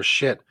some regular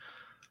shit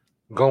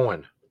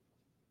going.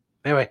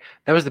 Anyway,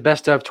 that was the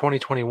best of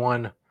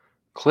 2021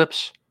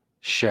 clips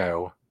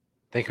show.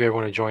 Thank you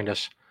everyone who joined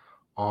us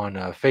on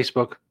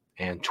Facebook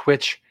and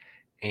Twitch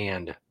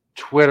and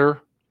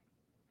Twitter.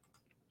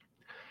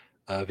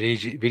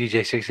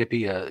 VDJ6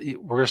 Hippie,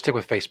 we're going to stick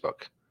with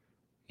Facebook.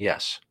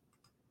 Yes.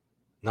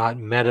 Not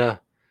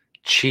Meta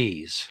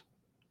cheese.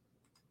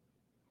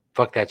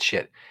 Fuck that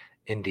shit.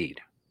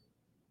 Indeed.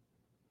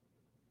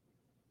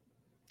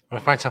 I'm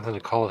going to find something to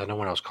call it that no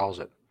one else calls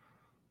it.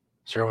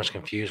 So everyone's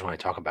confused when I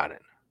talk about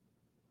it.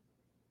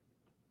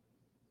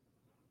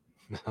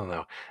 I don't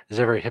know. Is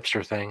that a very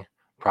hipster thing?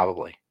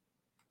 Probably.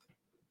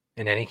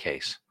 In any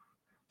case.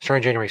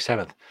 Starting January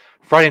 7th.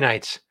 Friday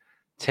nights,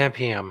 10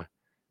 p.m.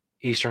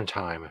 Eastern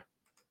Time. You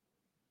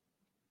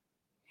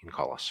can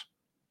call us.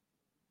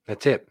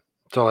 That's it.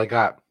 That's all I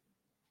got.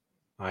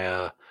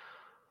 I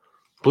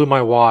blew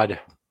my wad,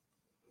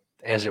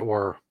 as it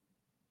were.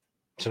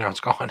 So now it's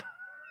gone.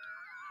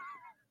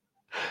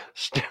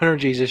 Stoner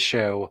Jesus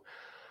Show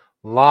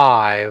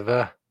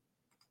live,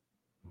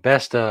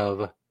 best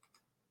of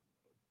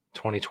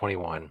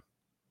 2021.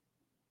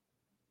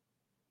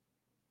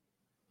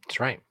 That's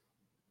right.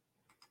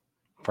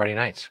 Friday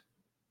nights,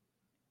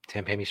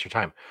 10 p.m. Eastern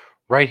Time.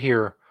 Right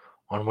here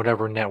on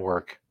whatever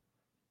network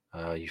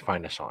you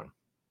find us on.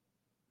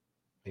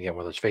 Again,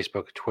 whether it's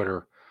Facebook,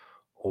 Twitter,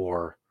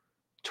 or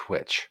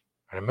Twitch.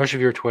 And most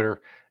of you are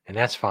Twitter, and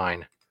that's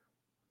fine.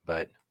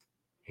 But,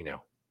 you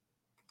know,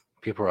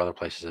 people are other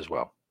places as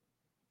well.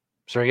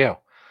 So there you go.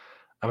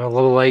 I'm a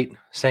little late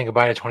saying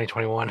goodbye to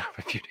 2021. I'm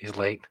a few days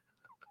late.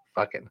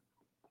 Fucking.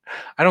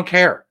 I don't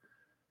care.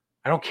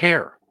 I don't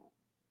care.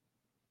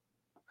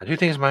 I do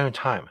things in my own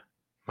time,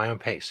 my own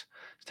pace.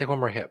 Let's take one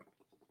more hit.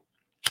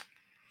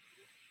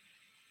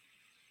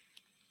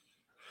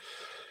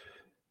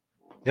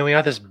 Then we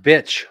got this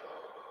bitch.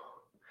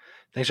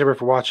 Thanks everybody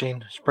for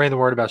watching. Spreading the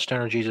word about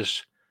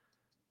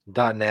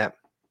stonerjesus.net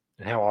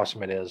and how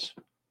awesome it is.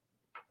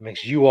 It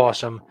makes you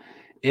awesome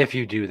if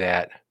you do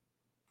that.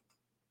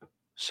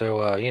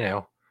 So, you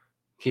know,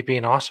 keep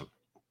being awesome.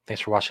 Thanks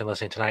for watching and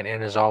listening tonight.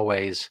 And as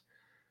always,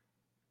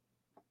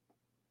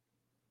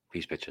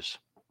 peace, bitches.